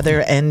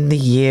together, end the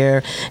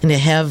year, and to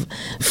have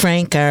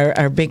Frank,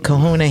 our big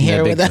kahuna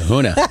here with us.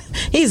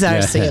 He's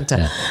our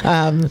Santa.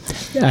 I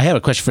have a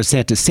question for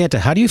Santa. Santa,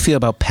 how do you feel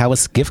about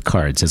Palace gift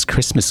cards as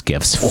Christmas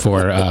gifts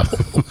for...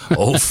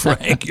 Oh,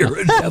 Frank,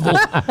 you're a devil.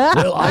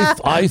 Well,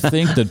 I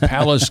think that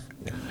Palace...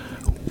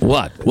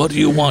 What? What do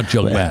you want,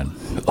 young man?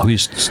 Oh,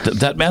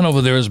 that man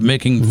over there is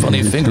making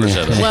funny fingers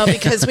at us. Well,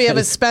 because we have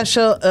a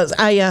special...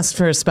 I asked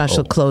for a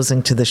special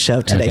closing to the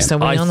show today, so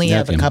we only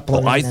have a couple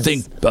of minutes. I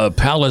think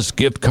Palace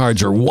gift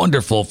cards are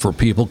wonderful for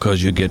people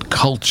because you get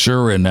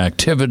culture and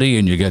activity,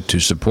 and you get to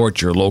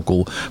support your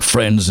local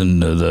friends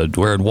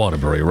we're in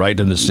Waterbury, right,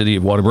 in the city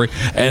of Waterbury,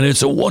 and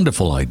it's a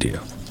wonderful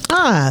idea. See,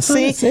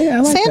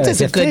 I like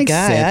Santa's a good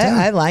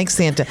guy. I like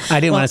Santa. I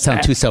didn't want to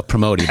sound too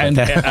self-promoting. And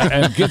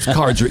gift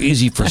cards are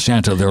easy for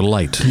Santa. They're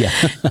light. Yeah.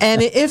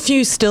 And if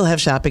you still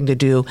have shopping to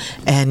do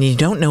and you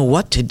don't know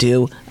what to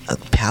do, a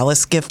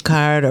Palace gift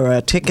card or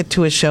a ticket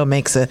to a show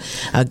makes a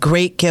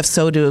great gift.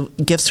 So do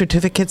gift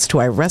certificates to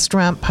our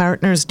restaurant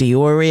partners,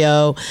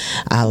 Diorio,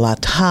 La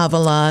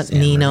Tavola,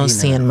 Nino,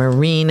 San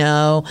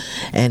Marino,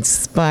 and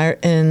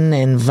Spartan,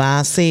 and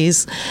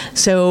Vassi's.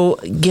 So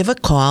give a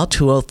call,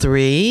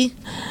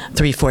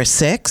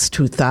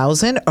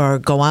 203-346-2000, or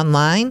go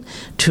online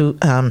to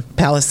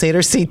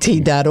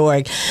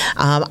palisaderct.org.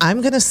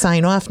 I'm going to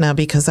sign off now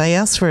because I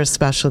asked for a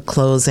special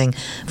closing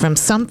from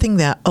something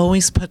that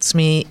always puts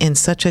me in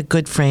such a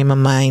good frame of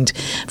mind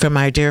from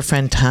our dear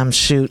friend Tom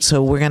Shute.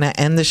 So we're going to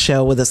end the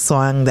show with a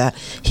song that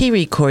he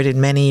recorded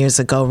many years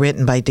ago,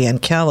 written by Dan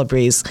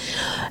Calabrese.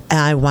 And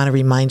I want to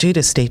remind you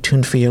to stay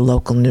tuned for your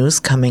local news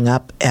coming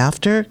up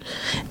after.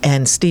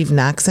 And Steve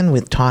Noxon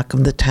with Talk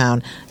of the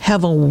Town.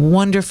 Have a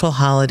wonderful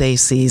holiday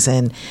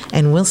season,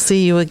 and we'll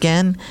see you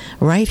again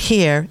right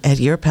here at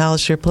Your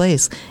Palace, Your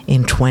Place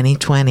in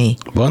 2020.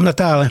 Buon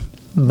Natale.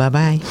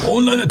 Bye-bye.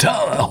 Buon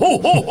Natale.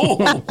 Ho, ho, ho.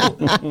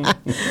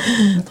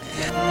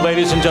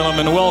 Ladies and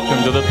gentlemen,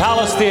 welcome to the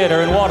Palace Theater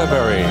in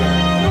Waterbury.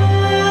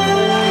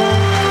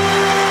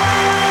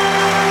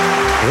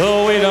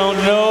 Though we don't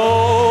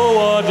know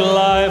what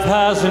life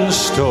has in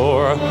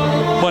store,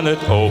 when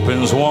it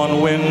opens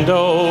one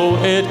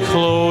window, it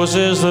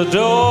closes the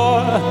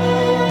door.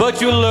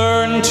 But you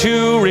learn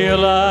to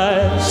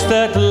realize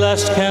that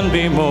less can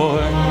be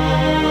more,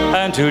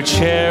 and to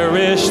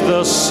cherish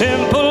the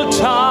simple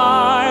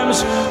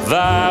times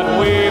that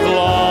we've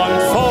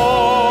longed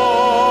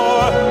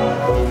for.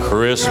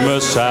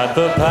 Christmas at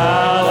the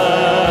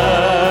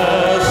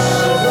Palace,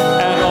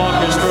 an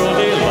orchestral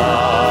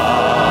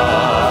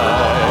delight,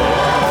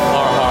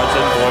 our hearts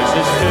and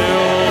voices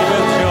filled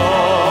with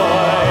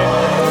joy,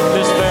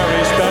 this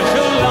very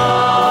special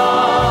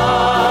night,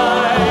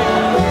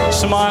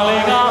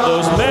 smiling on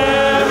those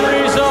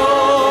memories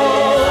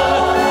old,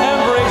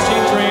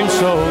 embracing dreams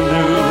so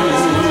new.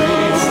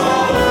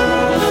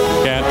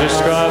 Can't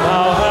describe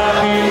how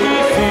happy we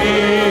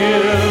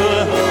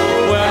feel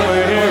when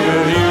we're here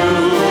with you.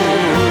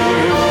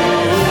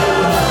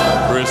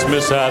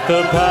 Christmas at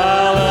the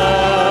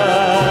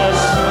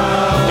Palace,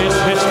 its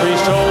history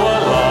so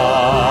alive.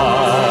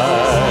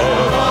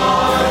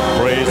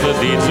 Praise the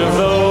deeds of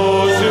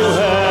those who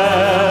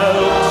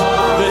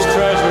helped this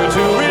treasure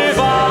to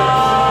revive.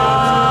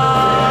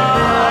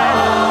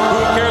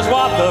 Who cares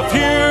what the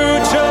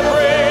future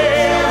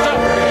brings?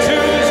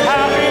 Who's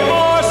happy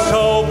or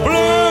so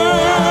blue?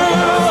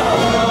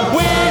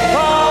 We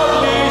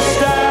proudly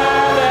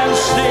stand and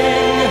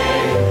sing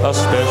a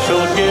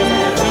special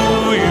gift to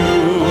you.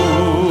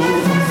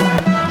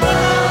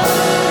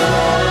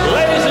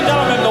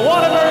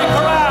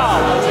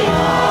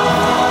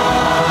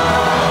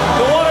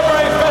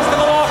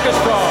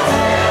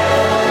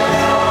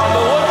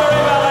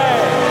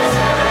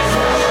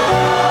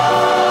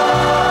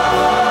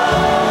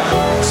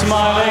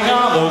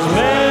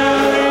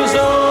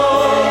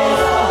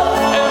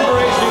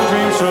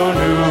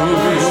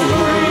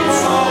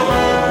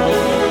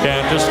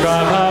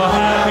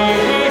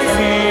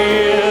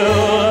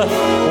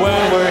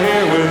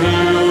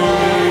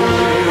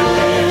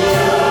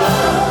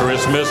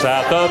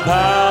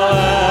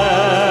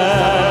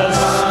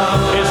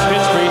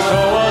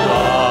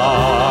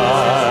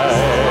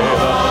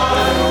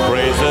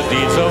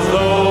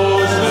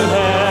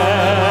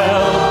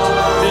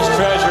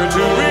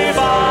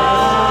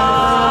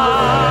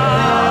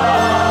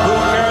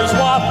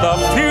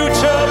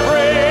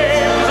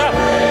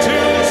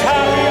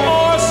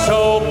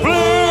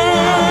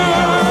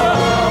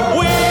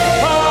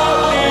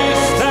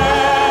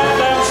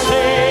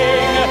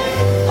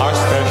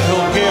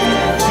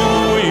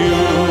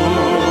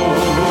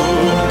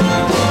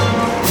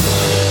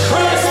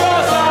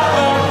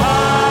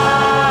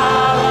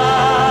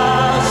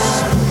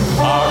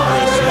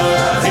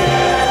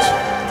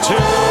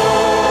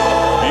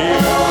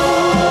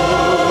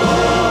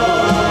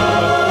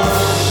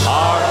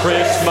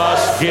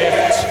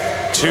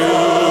 gift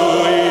to